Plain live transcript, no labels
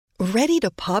Ready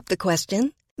to pop the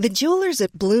question? The jewelers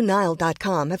at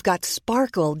BlueNile.com have got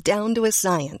sparkle down to a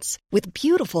science with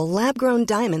beautiful lab-grown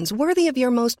diamonds worthy of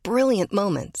your most brilliant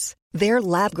moments. Their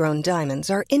lab-grown diamonds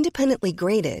are independently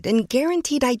graded and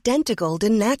guaranteed identical to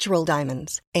natural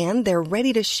diamonds, and they're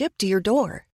ready to ship to your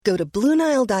door. Go to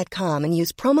BlueNile.com and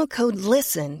use promo code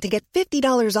LISTEN to get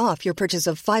 $50 off your purchase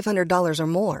of $500 or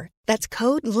more. That's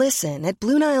code LISTEN at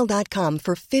BlueNile.com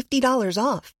for $50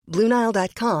 off.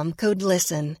 BlueNile.com, code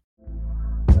LISTEN.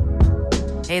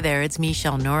 Hey there, it's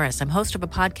Michelle Norris. I'm host of a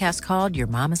podcast called Your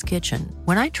Mama's Kitchen.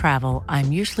 When I travel,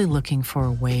 I'm usually looking for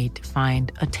a way to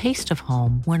find a taste of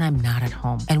home when I'm not at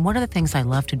home. And one of the things I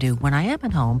love to do when I am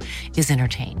at home is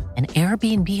entertain. And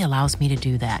Airbnb allows me to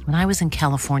do that. When I was in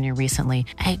California recently,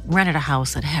 I rented a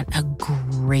house that had a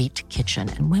great kitchen.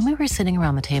 And when we were sitting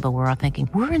around the table, we were all thinking,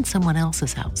 we're in someone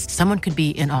else's house. Someone could be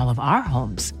in all of our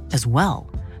homes as well.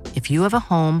 If you have a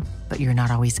home, but you're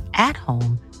not always at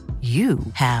home, you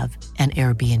have an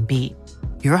Airbnb.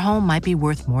 Your home might be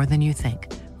worth more than you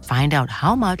think. Find out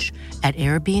how much at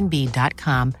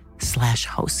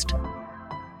airbnb.com/host.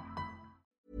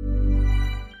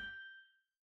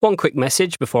 One quick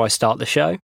message before I start the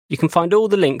show. You can find all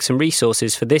the links and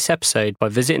resources for this episode by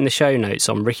visiting the show notes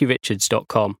on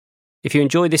rickyrichards.com. If you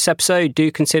enjoyed this episode,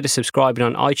 do consider subscribing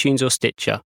on iTunes or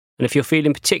Stitcher. And if you're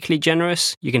feeling particularly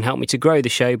generous, you can help me to grow the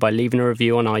show by leaving a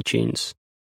review on iTunes.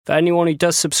 For anyone who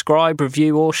does subscribe,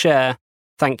 review or share,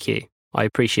 thank you. I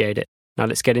appreciate it. Now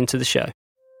let's get into the show.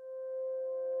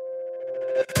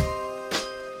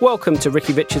 Welcome to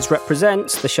Ricky Richards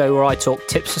Represents, the show where I talk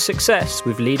tips for success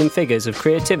with leading figures of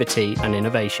creativity and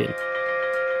innovation.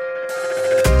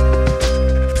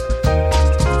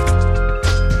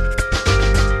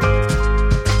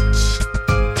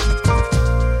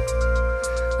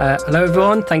 Hello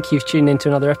everyone, thank you for tuning in to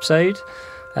another episode.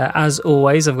 As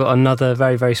always, I've got another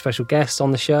very, very special guest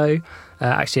on the show.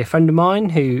 Actually, a friend of mine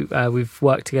who we've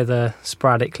worked together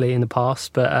sporadically in the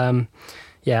past. But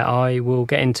I will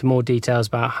get into more details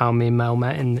about how me and Mel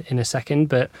met in a second.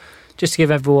 But just to give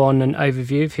everyone an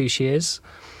overview of who she is.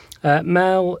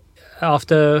 Melanie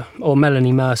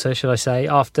Mercier, should I say,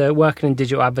 after working in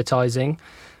digital advertising,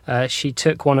 she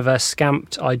took one of her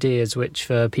scamped ideas, which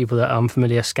for people that are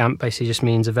unfamiliar, scamp basically just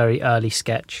means a very early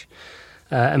sketch.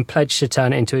 And pledged to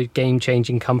turn it into a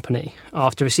game-changing company.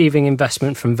 After receiving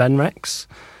investment from Venrex,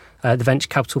 the venture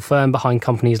capital firm behind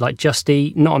companies like Just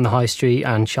Eat, Not on the High Street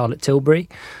and Charlotte Tilbury,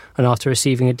 and after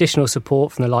receiving additional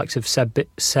support from the likes of Seb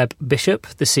Bishop,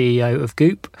 the CEO of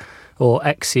Goop, or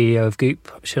ex-CEO of Goop,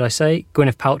 should I say,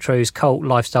 Gwyneth Paltrow's cult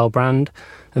lifestyle brand,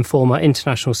 and former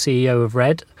international CEO of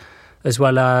Red, as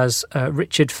well as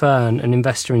Richard Fern, an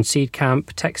investor in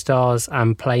Seedcamp, Techstars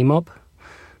and Playmob.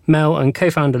 Mel and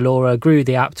co-founder Laura grew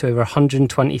the app to over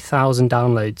 120,000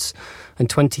 downloads and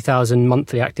 20,000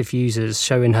 monthly active users,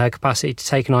 showing her capacity to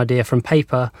take an idea from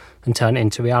paper and turn it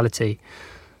into reality.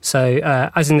 So,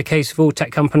 as in the case of all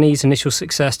tech companies, initial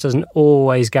success doesn't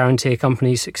always guarantee a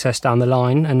company's success down the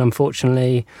line, and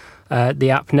unfortunately,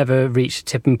 the app never reached a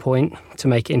tipping point to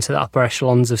make it into the upper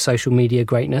echelons of social media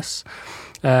greatness.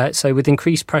 So with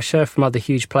increased pressure from other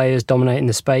huge players dominating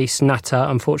the space, Nata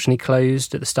unfortunately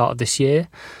closed at the start of this year.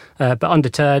 But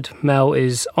undeterred, Mel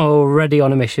is already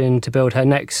on a mission to build her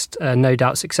next, no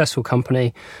doubt successful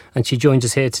company. And she joins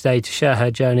us here today to share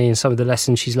her journey and some of the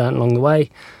lessons she's learned along the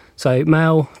way. So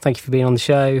Mel, thank you for being on the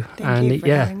show. Thank you for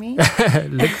having me.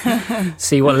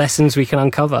 See what lessons we can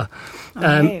uncover.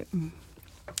 Right.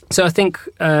 So I think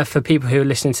for people who are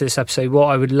listening to this episode, what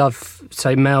I would love,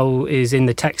 so Mel is in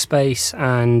the tech space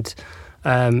and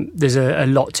there's a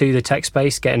lot to the tech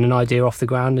space, getting an idea off the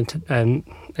ground and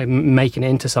making it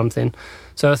into something.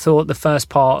 So I thought the first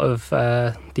part of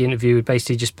the interview would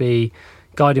basically just be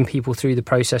guiding people through the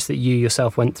process that you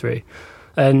yourself went through.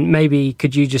 And maybe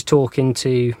could you just talk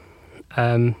into,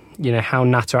 how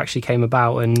Nata actually came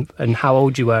about and how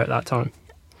old you were at that time?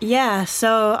 Yeah,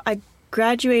 so I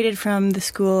graduated from the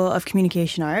School of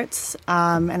Communication Arts,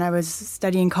 and I was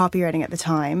studying copywriting at the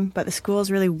time, but the school is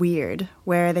really weird,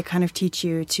 where they kind of teach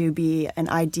you to be an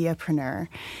ideapreneur.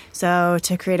 So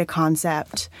to create a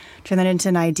concept, turn that into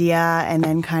an idea, and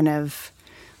then kind of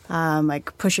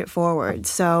push it forward.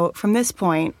 So from this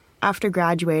point, after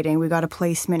graduating, we got a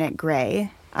placement at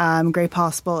Grey. Grey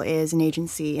Possible is an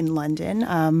agency in London.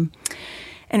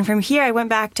 And from here, I went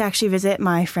back to actually visit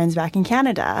my friends back in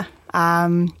Canada.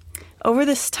 Over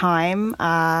this time,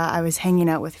 I was hanging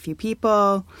out with a few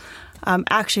people.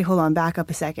 Back up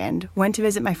a second. Went to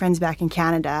visit my friends back in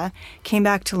Canada, came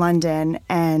back to London,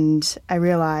 and I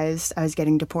realized I was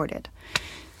getting deported.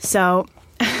 So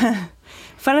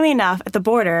funnily enough, at the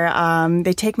border,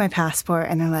 they take my passport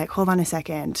and they're like, hold on a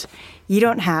second, you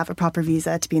don't have a proper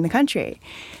visa to be in the country.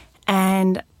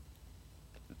 And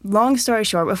long story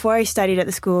short, before I studied at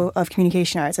the School of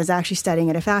Communication Arts, I was actually studying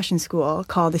at a fashion school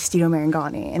called the Stito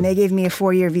Marangoni, and they gave me a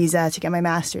 4-year visa to get my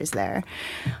master's there.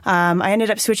 I ended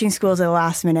up switching schools at the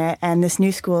last minute, and this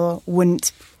new school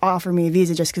wouldn't offer me a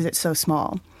visa just because it's so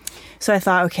small. So I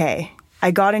thought, okay,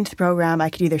 I got into the program. I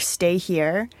could either stay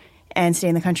here and stay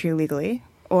in the country illegally,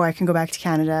 or I can go back to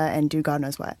Canada and do God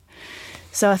knows what.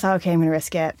 So I thought, okay, I'm going to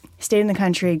risk it. Stayed in the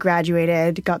country,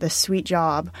 graduated, got this sweet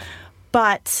job,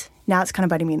 but now it's kind of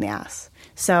biting me in the ass.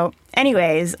 So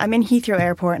anyways, I'm in Heathrow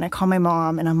Airport and I call my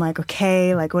mom and I'm like,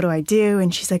 okay, like, what do I do?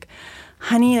 And she's like,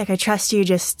 honey, like, I trust you.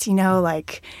 Just, you know,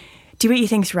 like, do what you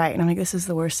think's right. And I'm like, this is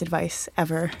the worst advice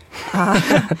ever,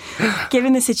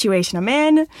 given the situation I'm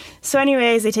in. So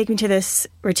anyways, they take me to this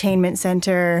retainment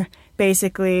center.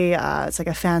 Basically, it's like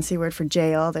a fancy word for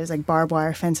jail. There's like barbed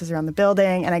wire fences around the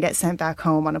building, and I get sent back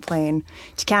home on a plane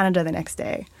to Canada the next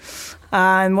day.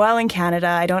 While in Canada,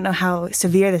 I don't know how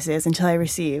severe this is until I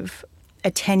receive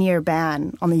a 10-year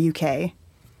ban on the UK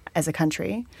as a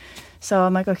country. So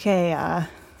I'm like, okay, I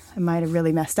might have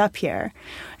really messed up here.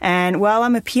 And while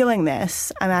I'm appealing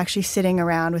this, I'm actually sitting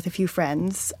around with a few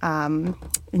friends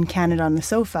in Canada on the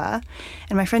sofa.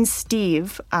 And my friend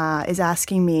Steve is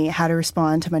asking me how to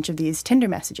respond to a bunch of these Tinder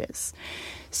messages.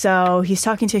 So he's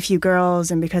talking to a few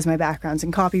girls, and because my background's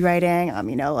in copywriting, I'm,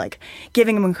 you know, like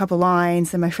giving him a couple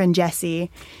lines. And my friend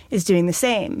Jessie is doing the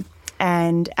same.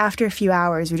 And after a few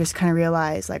hours, we just kind of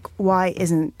realized, like, why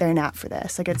isn't there an app for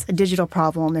this? Like, it's a digital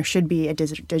problem. There should be a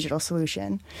digital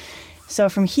solution. So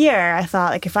from here, I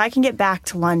thought, like, if I can get back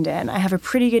to London, I have a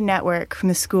pretty good network from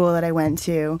the school that I went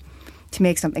to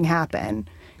make something happen.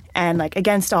 And, like,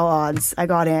 against all odds, I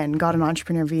got an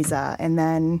entrepreneur visa, and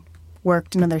then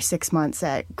worked another 6 months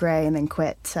at Grey and then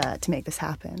quit to make this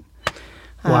happen.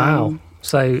 Wow.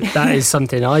 So that is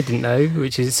something I didn't know,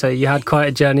 which is, so you had quite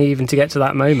a journey even to get to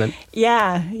that moment.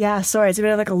 Yeah. Sorry, it's a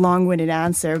bit of like a long-winded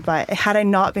answer, but had I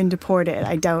not been deported,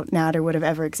 I doubt Nader would have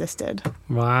ever existed.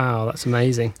 Wow, that's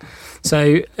amazing.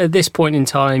 So at this point in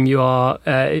time, you are,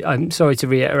 I'm sorry to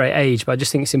reiterate age, but I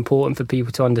just think it's important for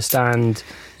people to understand,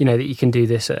 you know, that you can do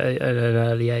this at an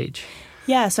early age.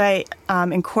 Yeah, so I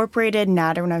incorporated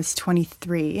Nader when I was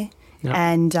 23,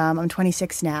 and I'm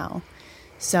 26 now.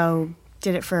 So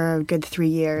did it for a good 3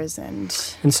 years. And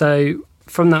so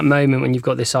from that moment when you've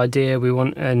got this idea,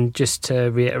 and just to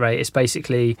reiterate, it's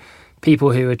basically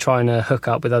people who are trying to hook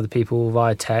up with other people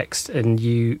via text, and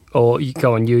you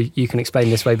can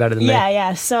explain this way better than me.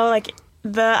 Yeah. So like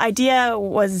the idea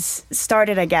was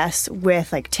started, I guess,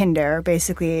 with like Tinder,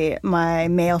 basically my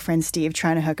male friend Steve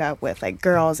trying to hook up with like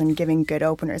girls and giving good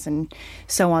openers and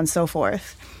so on and so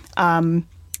forth.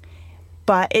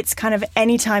 But it's kind of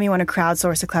anytime you want to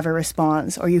crowdsource a clever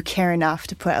response or you care enough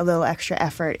to put a little extra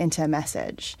effort into a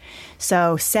message.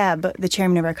 So Seb, the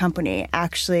chairman of our company,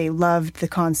 actually loved the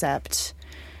concept,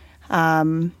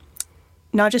 not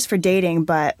just for dating,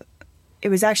 but it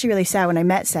was actually really sad when I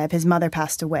met Seb. His mother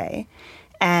passed away,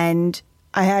 and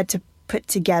I had to put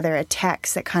together a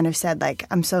text that kind of said, like,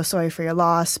 I'm so sorry for your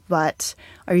loss, but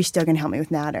are you still going to help me with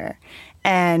Nader?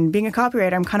 And being a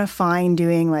copywriter, I'm kind of fine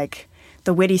doing, like,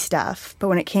 the witty stuff, but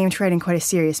when it came to writing quite a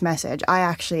serious message, I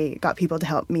actually got people to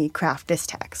help me craft this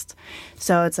text.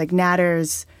 So it's like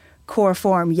Nader's core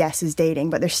form, yes, is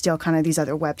dating, but there's still kind of these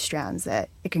other web strands that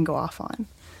it can go off on.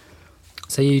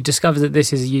 So you discovered that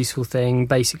this is a useful thing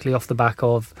basically off the back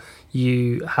of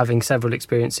you having several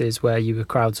experiences where you were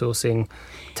crowdsourcing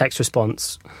text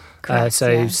response.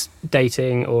 Correct,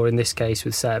 dating, or in this case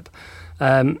with Seb.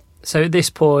 So at this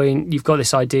point, you've got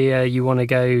this idea, you want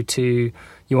to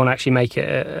actually make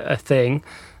it a thing,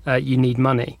 you need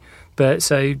money. But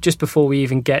so just before we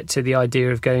even get to the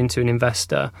idea of going to an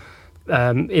investor,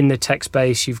 in the tech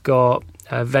space, you've got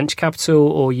venture capital,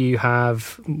 or you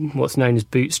have what's known as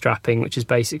bootstrapping, which is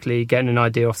basically getting an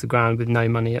idea off the ground with no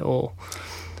money at all.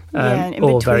 And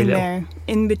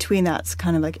in between that's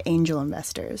kind of like angel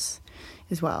investors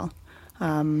as well.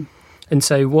 And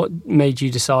so what made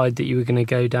you decide that you were going to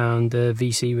go down the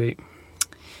VC route?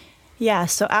 Yeah,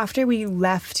 so after we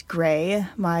left Grey,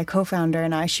 my co-founder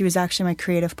and I, she was actually my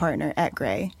creative partner at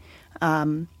Grey,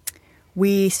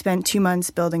 we spent 2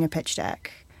 months building a pitch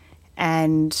deck.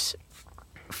 And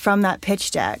from that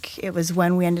pitch deck, it was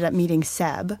when we ended up meeting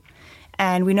Seb.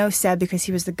 And we know Seb because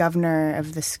he was the governor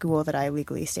of the school that I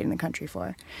legally stayed in the country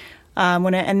for.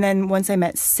 And then once I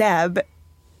met Seb,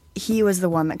 he was the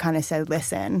one that kind of said,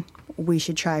 listen, we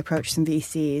should try approach some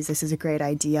VCs. This is a great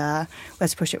idea.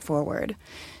 Let's push it forward.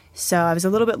 So I was a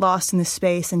little bit lost in the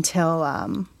space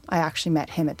until I actually met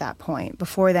him at that point.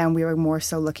 Before then, we were more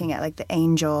so looking at like the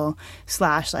angel /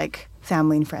 like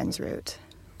family and friends route.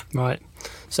 Right.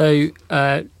 So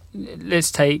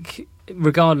let's take,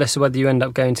 regardless of whether you end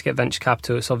up going to get venture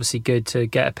capital, it's obviously good to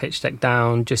get a pitch deck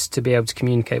down just to be able to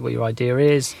communicate what your idea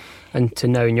is and to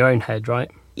know in your own head, right?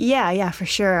 Yeah, for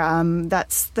sure.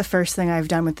 That's the first thing I've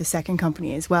done with the second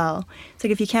company as well. It's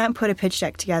like if you can't put a pitch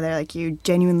deck together, like you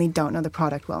genuinely don't know the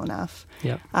product well enough.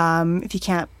 Yeah. If you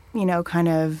can't, kind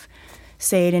of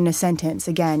say it in a sentence,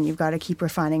 again, you've got to keep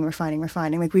refining.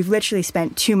 Like we've literally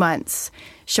spent 2 months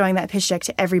showing that pitch deck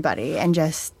to everybody and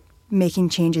just making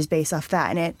changes based off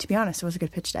that. And it, to be honest, it was a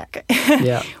good pitch deck.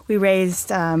 Yeah. We raised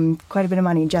quite a bit of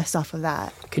money just off of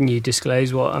that. Can you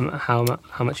disclose what how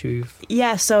much you've...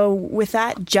 Yeah, so with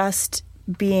that just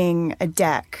being a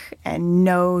deck and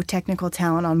no technical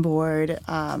talent on board,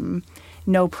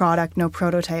 no product, no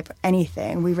prototype,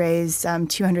 anything, we raised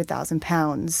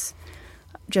 £200,000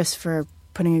 just for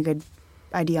putting a good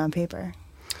idea on paper.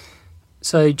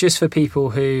 So just for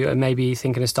people who are maybe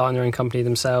thinking of starting their own company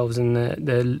themselves and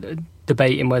they're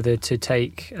debating whether to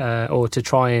take or to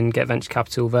try and get venture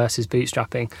capital versus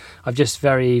bootstrapping, I've just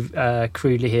very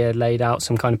crudely here laid out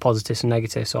some kind of positives and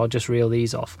negatives, so I'll just reel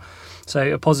these off.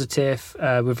 So a positive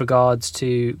with regards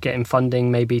to getting funding,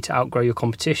 maybe to outgrow your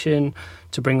competition,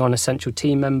 to bring on essential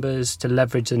team members, to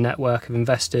leverage the network of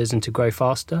investors and to grow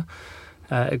faster.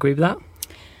 Agree with that?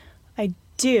 I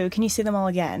do. Can you say them all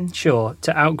again? Sure.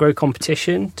 To outgrow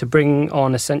competition, to bring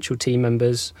on essential team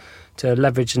members, to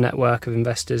leverage the network of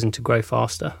investors and to grow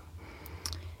faster.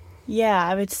 Yeah,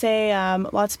 I would say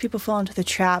lots of people fall into the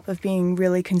trap of being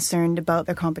really concerned about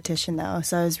their competition, though.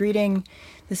 So I was reading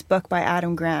this book by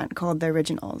Adam Grant called The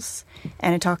Originals,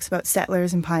 and it talks about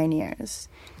settlers and pioneers.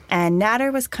 And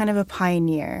Natter was kind of a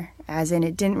pioneer, as in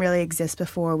it didn't really exist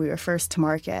before we were first to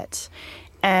market.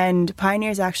 And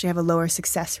pioneers actually have a lower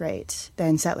success rate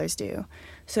than settlers do.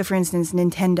 So, for instance,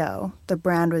 Nintendo, the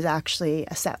brand was actually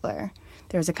a settler.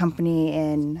 There was a company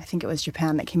in, I think it was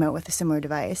Japan, that came out with a similar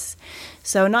device.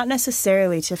 So not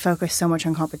necessarily to focus so much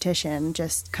on competition,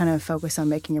 just kind of focus on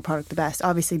making your product the best.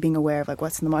 Obviously being aware of like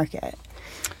what's in the market.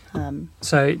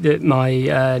 So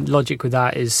my logic with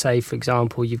that is, say, for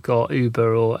example, you've got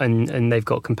Uber and they've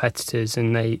got competitors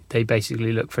and they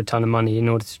basically look for a ton of money in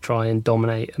order to try and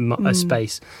dominate a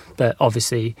space. But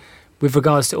obviously, with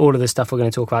regards to all of the stuff we're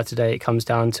going to talk about today, it comes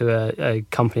down to a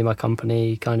company by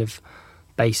company kind of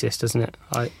basis, doesn't it?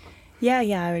 Yeah,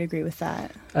 I would agree with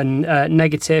that. And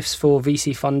negatives for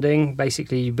VC funding,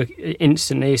 basically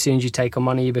instantly, as soon as you take on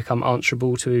money, you become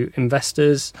answerable to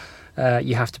investors.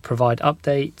 You have to provide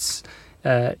updates.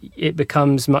 It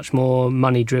becomes much more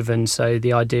money driven. So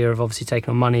the idea of obviously taking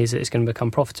on money is that it's going to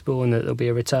become profitable and that there'll be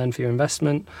a return for your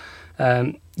investment.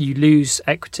 You lose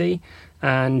equity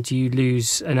and you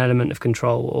lose an element of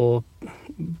control, or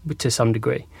to some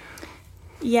degree.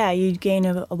 Yeah, you'd gain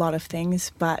a lot of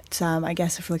things, but I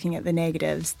guess if we're looking at the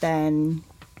negatives, then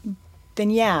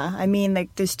yeah. I mean,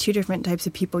 like there's two different types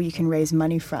of people you can raise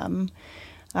money from.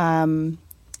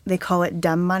 They call it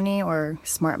dumb money or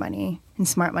smart money. And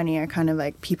smart money are kind of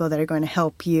like people that are going to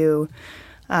help you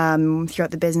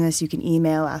throughout the business. You can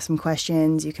email, ask them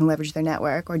questions, you can leverage their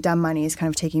network. Or dumb money is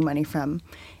kind of taking money from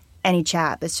any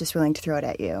chap that's just willing to throw it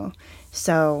at you.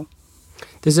 So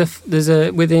there's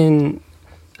a within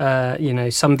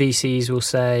some VCs will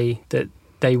say that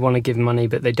they want to give money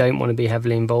but they don't want to be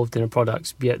heavily involved in a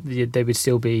product, yet they would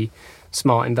still be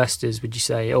smart investors, would you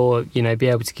say, or be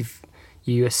able to give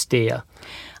you a steer?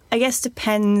 I guess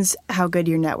depends how good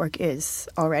your network is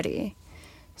already.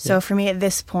 So for me at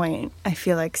this point, I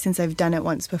feel like since I've done it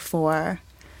once before,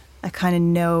 I kind of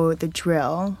know the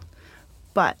drill.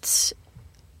 But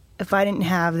if I didn't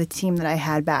have the team that I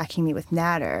had backing me with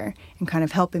Natter and kind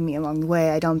of helping me along the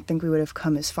way, I don't think we would have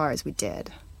come as far as we did.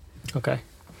 Okay.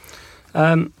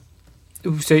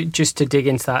 So just to dig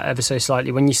into that ever so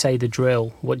slightly, when you say the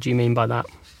drill, what do you mean by that?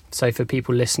 So for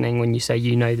people listening, when you say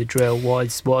you know the drill,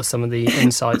 what are some of the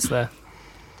insights there?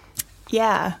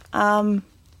 Yeah.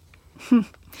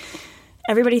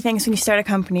 Everybody thinks when you start a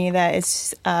company that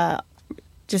it's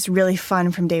just really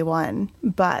fun from day one,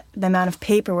 but the amount of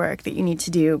paperwork that you need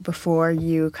to do before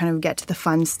you kind of get to the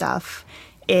fun stuff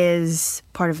is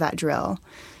part of that drill.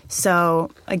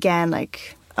 So again,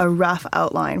 like a rough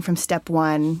outline from step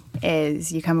one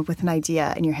is you come up with an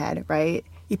idea in your head, right?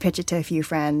 You pitch it to a few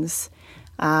friends.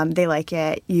 They like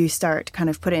it. You start to kind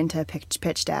of put it into a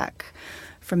pitch deck.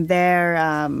 From there,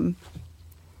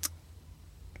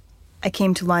 I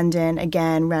came to London,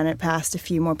 again, ran it past a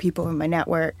few more people in my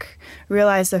network,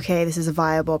 realized, okay, this is a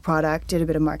viable product, did a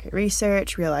bit of market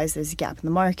research, realized there's a gap in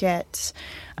the market.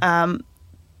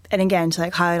 and again, to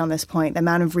like highlight on this point, the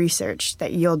amount of research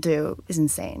that you'll do is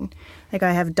insane. Like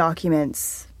I have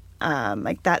documents,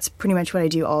 like that's pretty much what I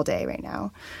do all day right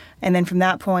now. And then from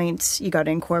that point, you got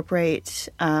to incorporate,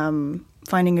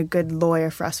 finding a good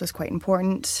lawyer for us was quite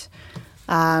important.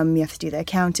 You have to do the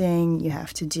accounting, you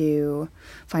have to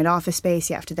find office space,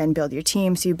 you have to then build your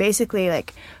team. So you basically,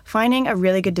 like, finding a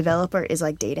really good developer is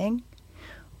like dating,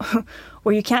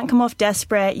 where you can't come off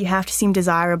desperate, you have to seem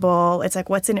desirable. It's like,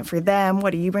 what's in it for them?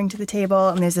 What do you bring to the table?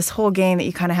 And there's this whole game that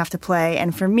you kind of have to play.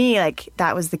 And for me, like,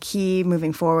 that was the key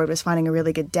moving forward, was finding a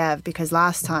really good dev, because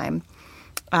last time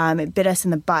it bit us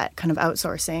in the butt, kind of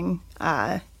outsourcing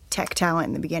tech talent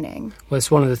in the beginning. Well,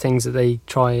 it's one of the things that they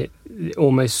try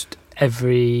almost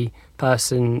every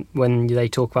person when they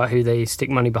talk about who they stick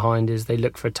money behind, is they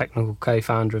look for a technical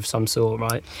co-founder of some sort,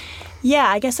 right? Yeah,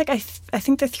 I guess like I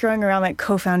think they're throwing around like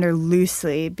co-founder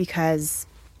loosely, because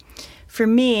for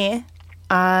me,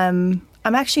 I'm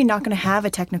actually not going to have a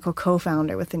technical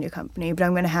co-founder with the new company, but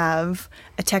I'm going to have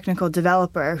a technical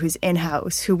developer who's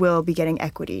in-house, who will be getting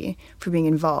equity for being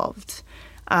involved.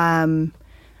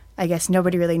 I guess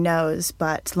nobody really knows,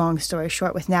 but long story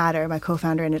short, with Natter, my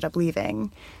co-founder ended up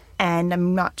leaving. And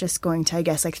I'm not just going to, I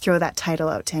guess, like throw that title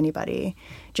out to anybody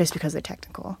just because they're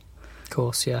technical. Of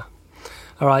course, yeah.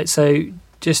 All right, so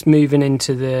just moving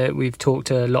into we've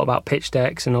talked a lot about pitch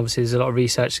decks, and obviously there's a lot of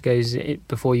research that goes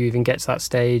before you even get to that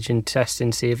stage, and test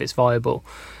and see if it's viable.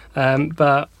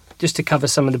 But just to cover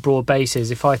some of the broad bases,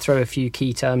 if I throw a few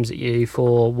key terms at you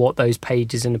for what those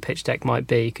pages in a pitch deck might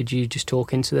be, could you just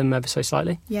talk into them ever so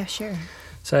slightly? Yeah, sure.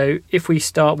 So if we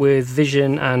start with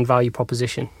vision and value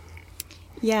proposition.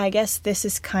 Yeah, I guess this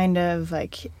is kind of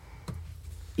like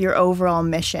your overall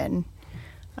mission,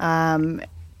 and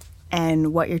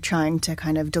what you're trying to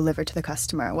kind of deliver to the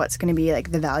customer, what's going to be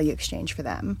like the value exchange for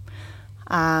them.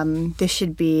 This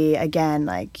should be, again,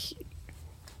 like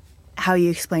how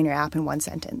you explain your app in one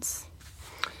sentence.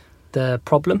 The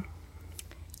problem?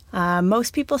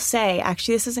 Most people say,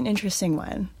 actually, this is an interesting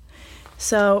one.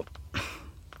 So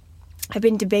I've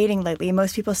been debating lately.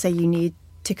 Most people say you need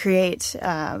to create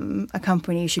a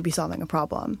company, you should be solving a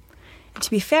problem. And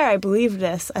to be fair, I believed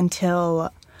this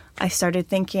until I started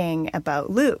thinking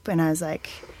about Loop, and I was like,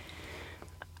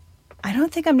 I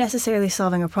don't think I'm necessarily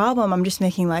solving a problem, I'm just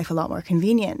making life a lot more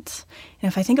convenient.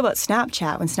 And if I think about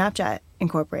Snapchat, when Snapchat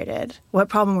incorporated, what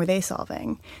problem were they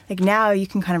solving? Like now you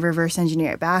can kind of reverse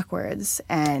engineer it backwards,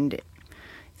 and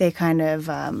they kind of,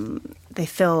 they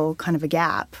fill kind of a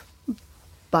gap.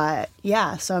 But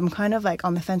yeah, so I'm kind of like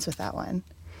on the fence with that one.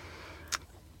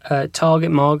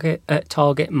 Target market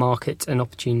and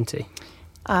opportunity.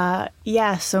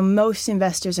 Yeah, so most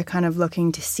investors are kind of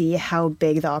looking to see how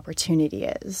big the opportunity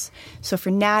is. So for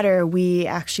Natter, we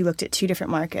actually looked at two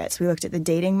different markets. We looked at the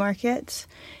dating market,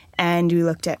 and we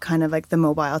looked at kind of like the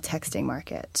mobile texting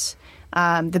market.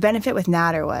 The benefit with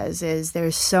Natter is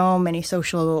there's so many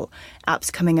social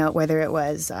apps coming out, whether it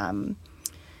was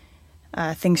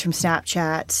things from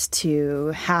Snapchat to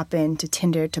Happen to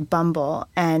Tinder to Bumble,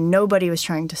 and nobody was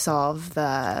trying to solve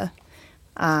the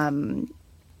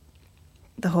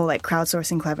whole like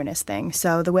crowdsourcing cleverness thing.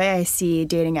 So the way I see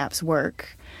dating apps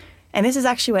work, and this is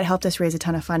actually what helped us raise a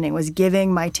ton of funding, was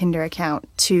giving my Tinder account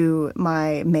to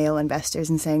my male investors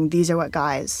and saying, these are what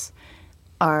guys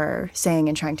are saying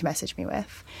and trying to message me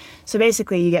with. So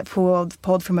basically you get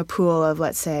pulled from a pool of,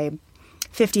 let's say,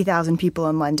 50,000 people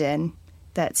in London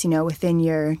that's, within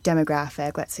your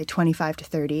demographic, let's say 25 to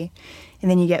 30.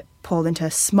 And then you get pulled into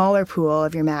a smaller pool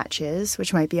of your matches,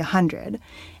 which might be 100.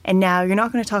 And now you're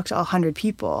not going to talk to all 100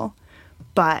 people,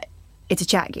 but it's a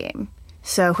chat game.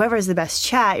 So whoever has the best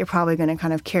chat, you're probably going to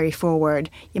kind of carry forward.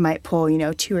 You might pull,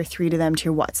 2 or 3 to them to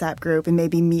your WhatsApp group and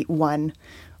maybe meet one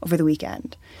over the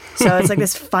weekend. So it's like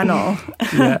this funnel.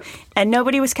 Yeah. And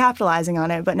nobody was capitalizing on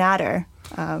it but Natter.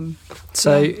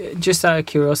 Just out of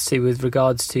curiosity, with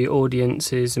regards to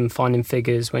audiences and finding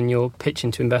figures when you're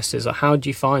pitching to investors, how do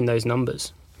you find those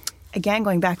numbers? Again,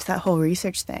 going back to that whole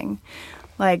research thing,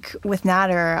 like with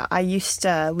Natter, I used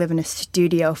to live in a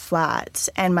studio flat,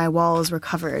 and my walls were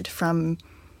covered from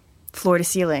floor to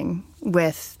ceiling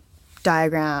with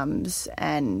diagrams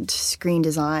and screen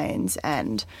designs.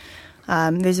 And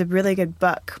there's a really good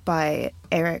book by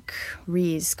Eric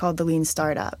Ries called The Lean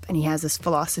Startup, and he has this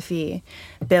philosophy: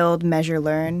 build, measure,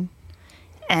 learn.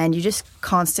 And you just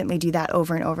constantly do that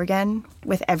over and over again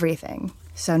with everything.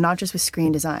 So not just with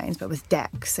screen designs, but with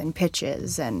decks and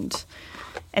pitches and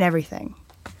everything.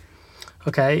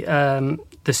 Okay,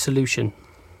 the solution.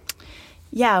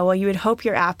 Yeah, well, you would hope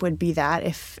your app would be that.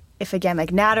 If again,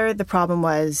 like Natter, the problem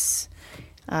was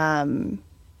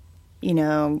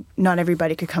not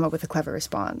everybody could come up with a clever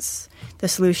response. The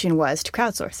solution was to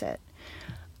crowdsource it.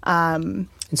 And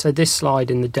so this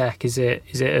slide in the deck, is it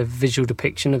a visual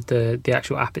depiction of the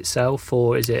actual app itself,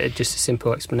 or is it just a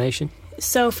simple explanation?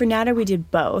 So for Natter, we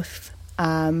did both.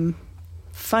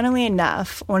 Funnily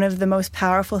enough, one of the most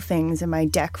powerful things in my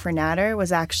deck for Natter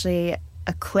was actually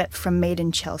a clip from Made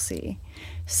in Chelsea.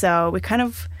 So we kind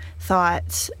of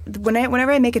thought,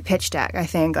 whenever I make a pitch deck, I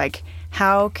think, like,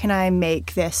 how can I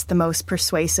make this the most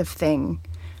persuasive thing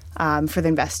for the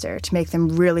investor to make them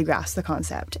really grasp the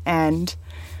concept? And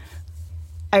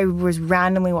I was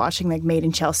randomly watching like Made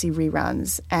in Chelsea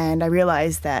reruns, and I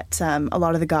realized that a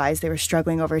lot of the guys, they were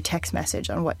struggling over a text message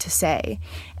on what to say.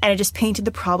 And it just painted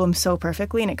the problem so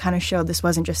perfectly, and it kind of showed this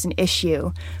wasn't just an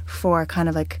issue for kind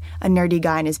of like a nerdy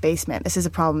guy in his basement. This is a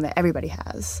problem that everybody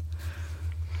has.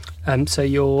 So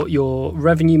your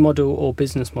revenue model or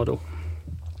business model?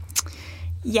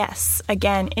 Yes.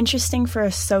 Again, interesting for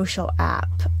a social app.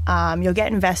 You'll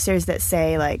get investors that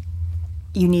say, like,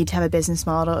 you need to have a business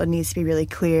model. It needs to be really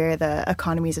clear. The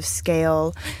economies of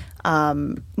scale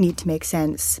need to make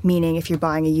sense, meaning if you're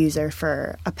buying a user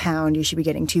for £1, you should be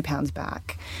getting £2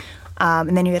 back.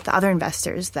 And then you get the other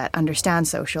investors that understand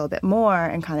social a bit more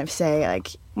and kind of say,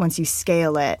 like, once you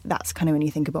scale it, that's kind of when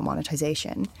you think about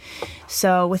monetization.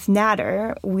 So with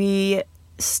Natter, we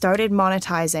started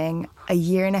monetizing a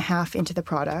year and a half into the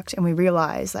product, and we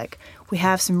realized, like, we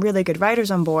have some really good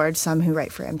writers on board, some who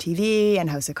write for MTV and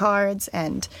House of Cards,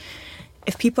 and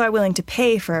if people are willing to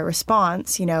pay for a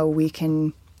response, we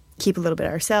can keep a little bit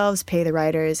ourselves, pay the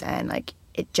writers, and like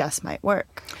it just might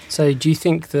work. So do you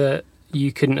think that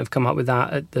you couldn't have come up with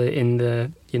that in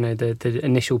the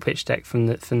initial pitch deck from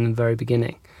the very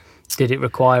beginning? Did it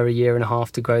require a year and a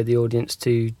half to grow the audience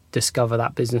to discover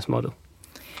that business model?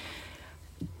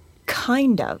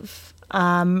 Kind of.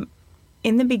 In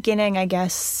the beginning, I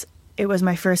guess it was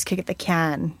my first kick at the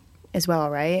can as well,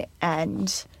 right?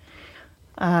 And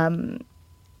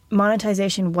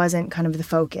monetization wasn't kind of the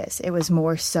focus. It was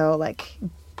more so like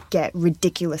get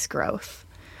ridiculous growth.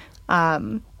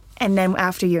 And then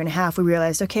after a year and a half, we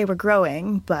realized, okay, we're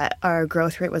growing, but our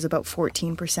growth rate was about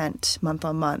 14% month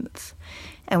on month.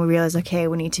 And we realized, okay,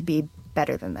 we need to be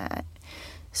better than that.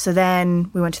 So then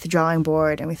we went to the drawing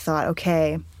board and we thought,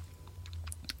 okay,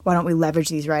 why don't we leverage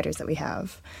these writers that we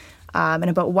have? And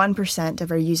about 1%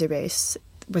 of our user base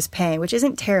was paying, which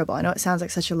isn't terrible. I know it sounds like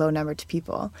such a low number to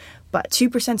people, but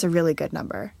 2% is a really good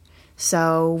number.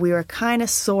 So we were kind of,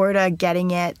 sort of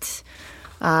getting it,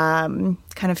 kind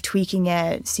of tweaking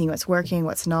it, seeing what's working,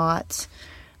 what's not.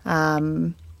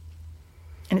 And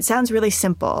it sounds really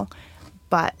simple,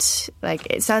 but like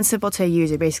it sounds simple to a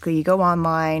user. Basically, you go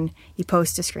online, you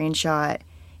post a screenshot,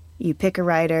 you pick a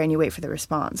writer, and you wait for the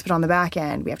response. But on the back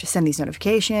end, we have to send these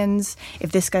notifications.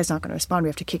 If this guy's not going to respond, we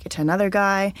have to kick it to another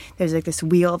guy. There's like this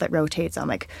wheel that rotates on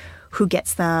like who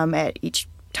gets them at each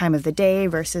time of the day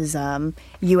versus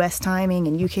US timing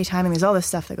and UK timing. There's all this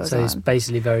stuff that goes on. So it's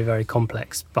basically very, very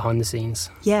complex behind the scenes.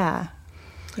 Yeah.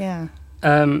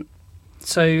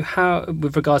 So how,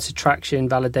 with regards to traction,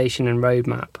 validation and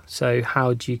roadmap, so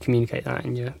how do you communicate that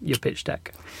in your pitch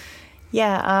deck?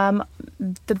 Yeah,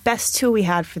 the best tool we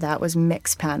had for that was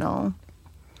Mixpanel.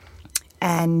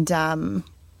 And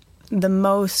the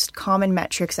most common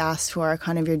metrics asked for are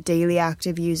kind of your daily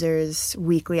active users,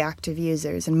 weekly active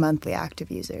users, and monthly active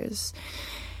users.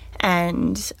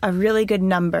 And a really good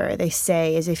number, they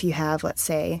say, is if you have, let's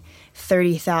say,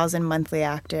 30,000 monthly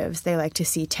actives, they like to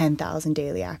see 10,000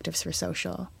 daily actives for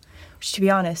social, which, to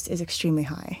be honest, is extremely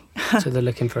high. So they're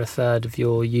looking for a third of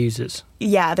your users?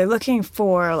 Yeah, they're looking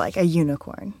for, like, a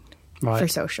unicorn for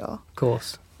social. Of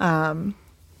course.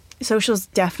 Social's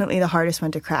definitely the hardest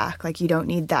one to crack. Like, you don't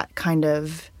need those kind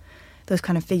of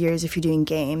figures if you're doing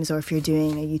games or if you're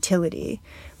doing a utility.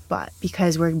 But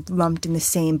because we're lumped in the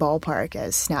same ballpark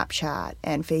as Snapchat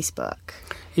and Facebook.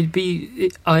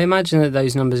 I imagine that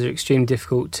those numbers are extremely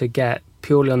difficult to get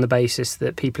purely on the basis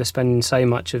that people are spending so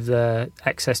much of their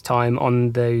excess time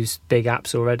on those big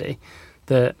apps already,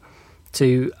 that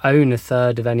to own a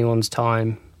third of anyone's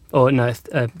time,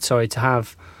 to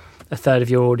have a third of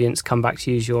your audience come back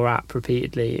to use your app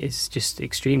repeatedly is just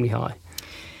extremely high.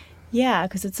 Yeah,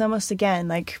 because it's almost, again,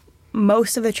 like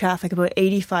most of the traffic, about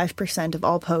 85% of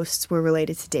all posts were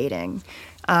related to dating.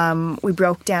 We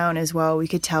broke down as well. We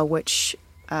could tell which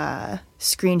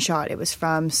screenshot it was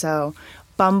from. So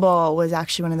Bumble was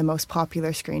actually one of the most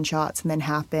popular screenshots, and then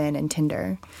Happen and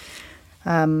Tinder.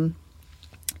 And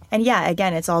yeah,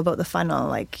 again, it's all about the funnel.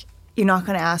 Like, you're not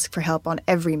going to ask for help on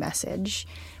every message,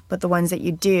 but the ones that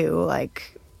you do,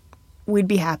 like, we'd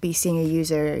be happy seeing a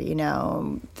user,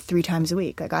 3 times a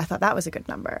week. Like, I thought that was a good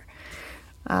number.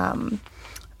 And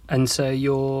so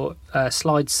your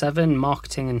slide 7,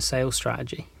 marketing and sales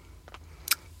strategy.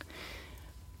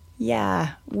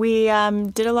 Yeah, we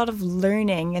did a lot of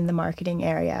learning in the marketing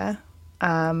area.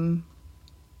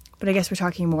 But I guess we're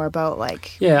talking more about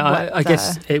like... Yeah, I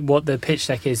guess what the pitch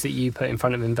deck is that you put in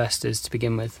front of investors to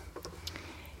begin with.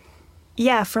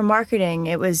 Yeah, for marketing,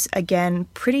 it was, again,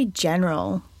 pretty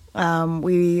general.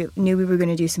 We knew we were going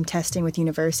to do some testing with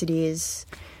universities,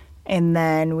 and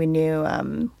then we knew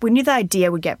the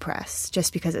idea would get press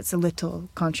just because it's a little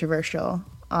controversial.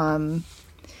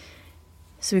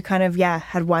 So we kind of,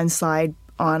 had one slide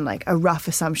on like a rough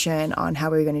assumption on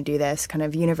how we were going to do this, kind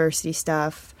of university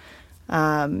stuff,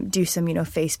 do some,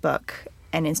 Facebook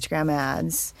and Instagram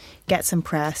ads, get some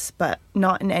press, but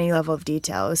not in any level of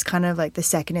detail. It was kind of like the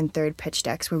second and third pitch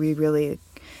decks where we really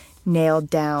nailed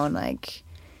down like,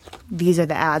 these are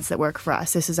the ads that work for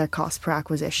us. This is our cost per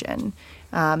acquisition.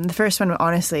 The first one,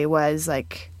 honestly, was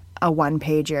like a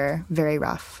one-pager, very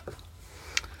rough.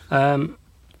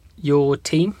 Your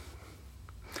team?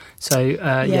 So,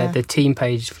 the team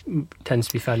page tends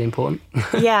to be fairly important.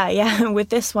 Yeah. With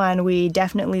this one, we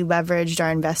definitely leveraged our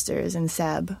investors and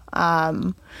Seb.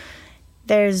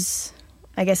 There's,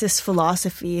 I guess, this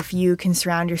philosophy, if you can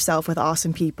surround yourself with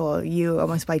awesome people, you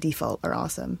almost by default are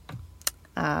awesome.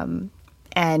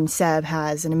 And Seb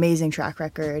has an amazing track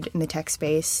record in the tech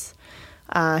space.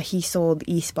 He sold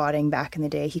e-spotting back in the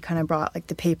day. He kind of brought like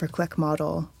the pay-per-click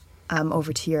model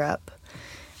over to Europe.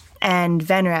 And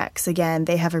Venrex, again,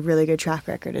 they have a really good track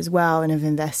record as well and have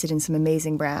invested in some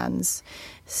amazing brands.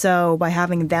 So by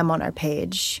having them on our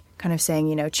page, kind of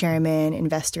saying, chairman,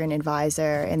 investor, and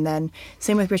advisor, and then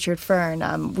same with Richard Fern,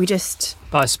 But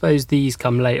I suppose these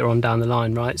come later on down the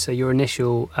line, right? So your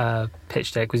initial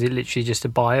pitch deck, was it literally just a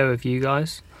bio of you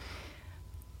guys?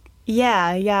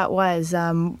 Yeah, it was.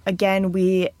 Again,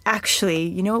 we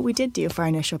actually, what we did do for our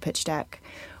initial pitch deck?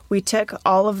 We took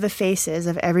all of the faces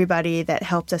of everybody that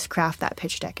helped us craft that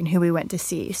pitch deck and who we went to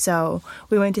see. So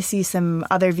we went to see some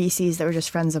other VCs that were just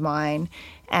friends of mine,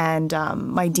 and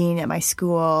my dean at my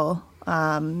school,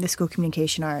 the School of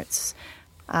Communication Arts.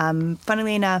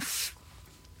 Funnily enough,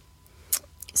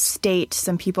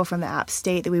 some people from the App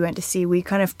State that we went to see, we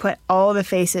kind of put all the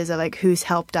faces of like who's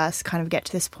helped us kind of get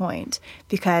to this point.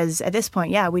 Because at this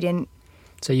point, we didn't.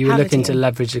 So you were looking to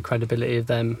leverage the credibility of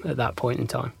them at that point in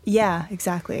time? Yeah,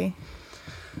 exactly.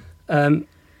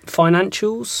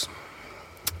 Financials?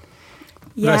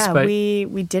 Yeah, we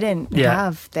didn't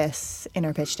have this in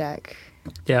our pitch deck.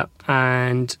 Yeah,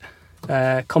 and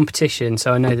competition.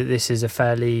 So I know that this is a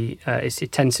fairly,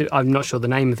 it tends to, I'm not sure the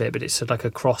name of it, but it's like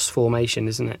a cross formation,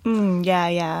 isn't it?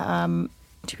 Yeah.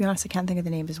 To be honest, I can't think of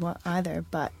the name as well either,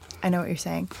 but I know what you're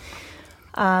saying.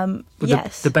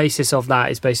 Yes. The basis of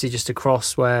that is basically just a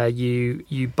cross where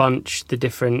you bunch the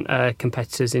different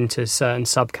competitors into certain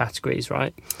subcategories,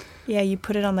 right? Yeah, you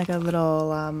put it on like a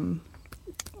little,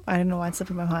 I don't know why it's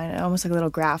slipping my mind, almost like a little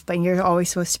graph, but you're always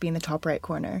supposed to be in the top right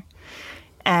corner.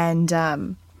 And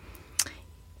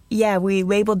we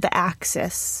labeled the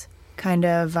axis kind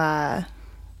of,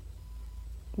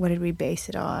 what did we base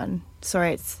it on?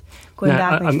 Sorry, it's going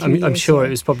back like I'm sure here.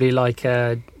 It was probably like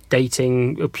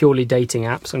purely dating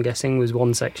apps, I'm guessing, was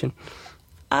one section.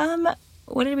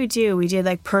 What did we do? We did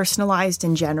like personalized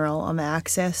in general on the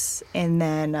axis, and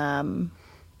then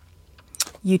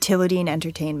utility and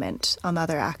entertainment on the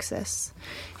other axis.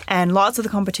 And lots of the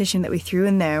competition that we threw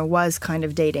in there was kind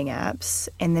of dating apps.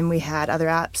 And then we had other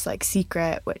apps like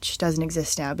Secret, which doesn't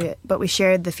exist now, but we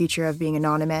shared the feature of being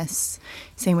anonymous.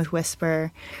 Same with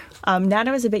Whisper.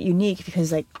 Nano was a bit unique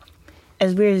because, like,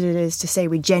 as weird as it is to say,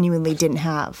 we genuinely didn't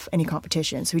have any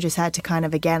competition. So we just had to kind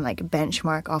of, again, like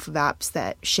benchmark off of apps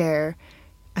that share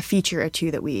a feature or two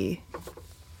that we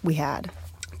had.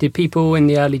 Did people in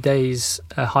the early days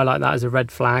highlight that as a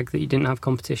red flag that you didn't have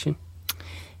competition?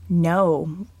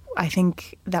 No. I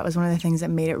think that was one of the things that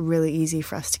made it really easy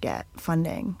for us to get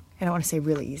funding. I don't want to say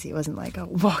really easy. It wasn't like a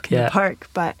walk in the park,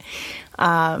 but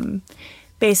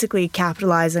basically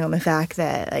capitalizing on the fact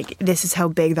that like this is how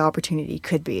big the opportunity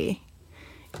could be.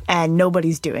 And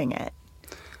nobody's doing it.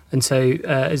 And so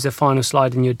as a final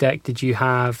slide in your deck, did you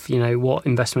have, what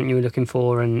investment you were looking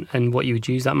for and what you would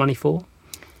use that money for?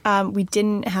 We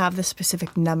didn't have the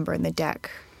specific number in the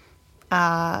deck.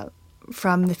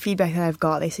 From the feedback that I've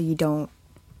got, they say you don't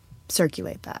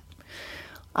circulate that.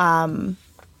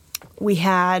 We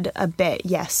had a bit,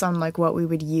 yes, on like what we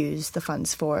would use the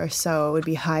funds for. So it would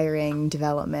be hiring,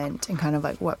 development, and kind of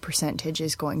like what percentage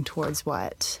is going towards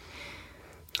what.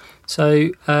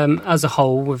 So as a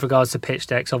whole, with regards to pitch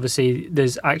decks, obviously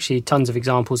there's actually tons of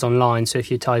examples online. So if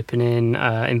you're typing in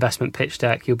investment pitch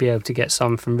deck, you'll be able to get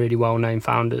some from really well-known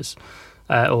founders.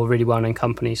 or really well-known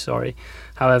companies, sorry.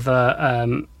 However,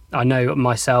 I know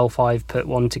myself, I've put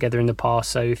one together in the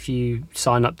past. So if you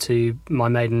sign up to my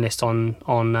mailing list on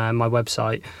my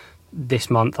website this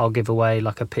month, I'll give away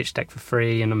like a pitch deck for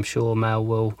free, and I'm sure Mel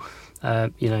will,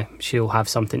 she'll have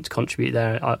something to contribute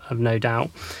there, I've no doubt.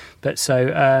 But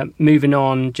so moving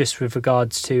on, just with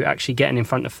regards to actually getting in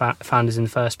front of founders in the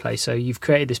first place. So you've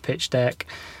created this pitch deck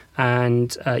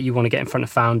and you want to get in front of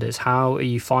founders. How are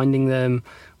you finding them?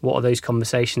 What are those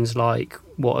conversations like?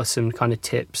 What are some kind of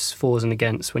tips, fors and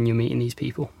against when you're meeting these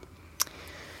people?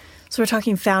 So we're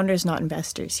talking founders, not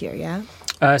investors here, yeah?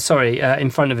 In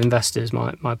front of investors,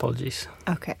 my apologies.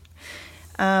 Okay.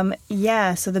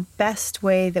 So the best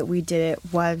way that we did it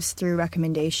was through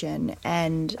recommendation.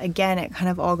 And again, it kind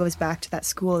of all goes back to that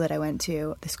school that I went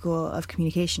to, the School of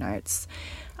Communication Arts.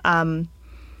 I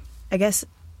guess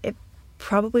it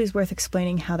probably is worth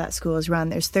explaining how that school is run.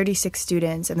 There's 36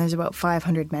 students and there's about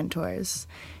 500 mentors.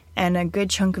 And a good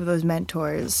chunk of those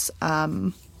mentors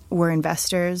were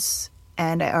investors,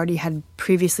 and I already had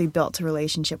previously built a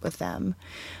relationship with them.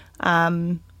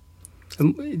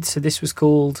 So this was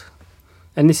called...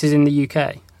 And this is in the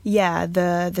UK? Yeah,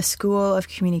 the School of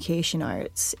Communication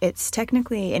Arts. It's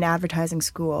technically an advertising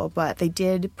school, but they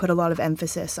did put a lot of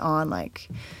emphasis on, like,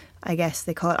 I guess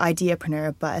they call it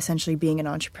ideapreneur, but essentially being an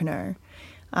entrepreneur.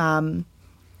 And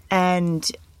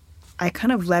I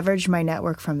kind of leveraged my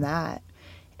network from that.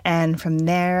 And from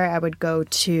there, I would go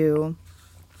to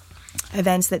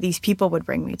events that these people would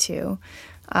bring me to.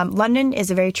 London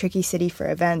is a very tricky city for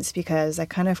events because I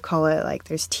kind of call it like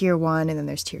there's tier 1 and then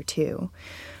there's tier 2,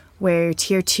 where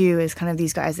tier 2 is kind of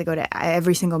these guys that go to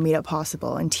every single meetup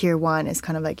possible, and tier 1 is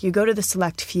kind of like you go to the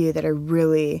select few that are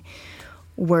really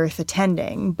worth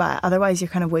attending, but otherwise you're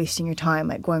kind of wasting your time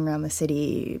like going around the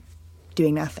city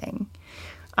doing nothing.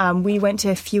 We went to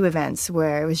a few events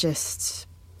where it was just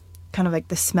kind of like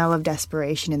the smell of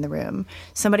desperation in the room.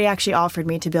 Somebody actually offered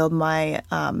me to build my,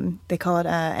 they call it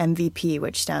MVP,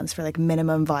 which stands for like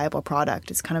minimum viable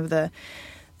product. It's kind of the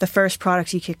first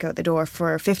product you kick out the door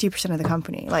for 50% of the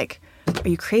company. Like, are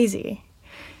you crazy?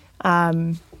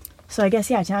 So I guess,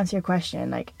 yeah, to answer your question,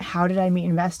 like how did I meet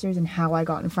investors and how I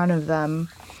got in front of them,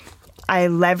 I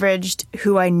leveraged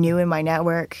who I knew in my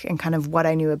network and kind of what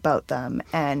I knew about them.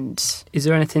 And is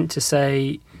there anything to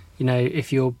say,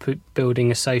 if you're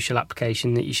building a social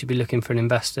application, that you should be looking for an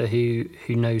investor who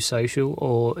knows social,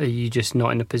 or are you just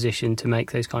not in a position to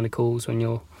make those kind of calls when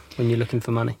you're looking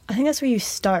for money? I think that's where you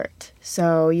start.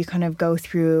 So you kind of go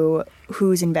through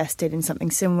who's invested in something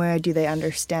similar. Do they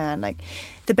understand? Like,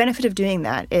 the benefit of doing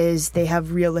that is they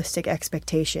have realistic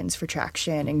expectations for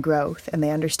traction and growth, and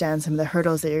they understand some of the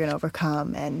hurdles that you're going to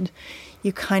overcome. And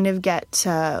you kind of get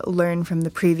to learn from the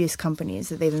previous companies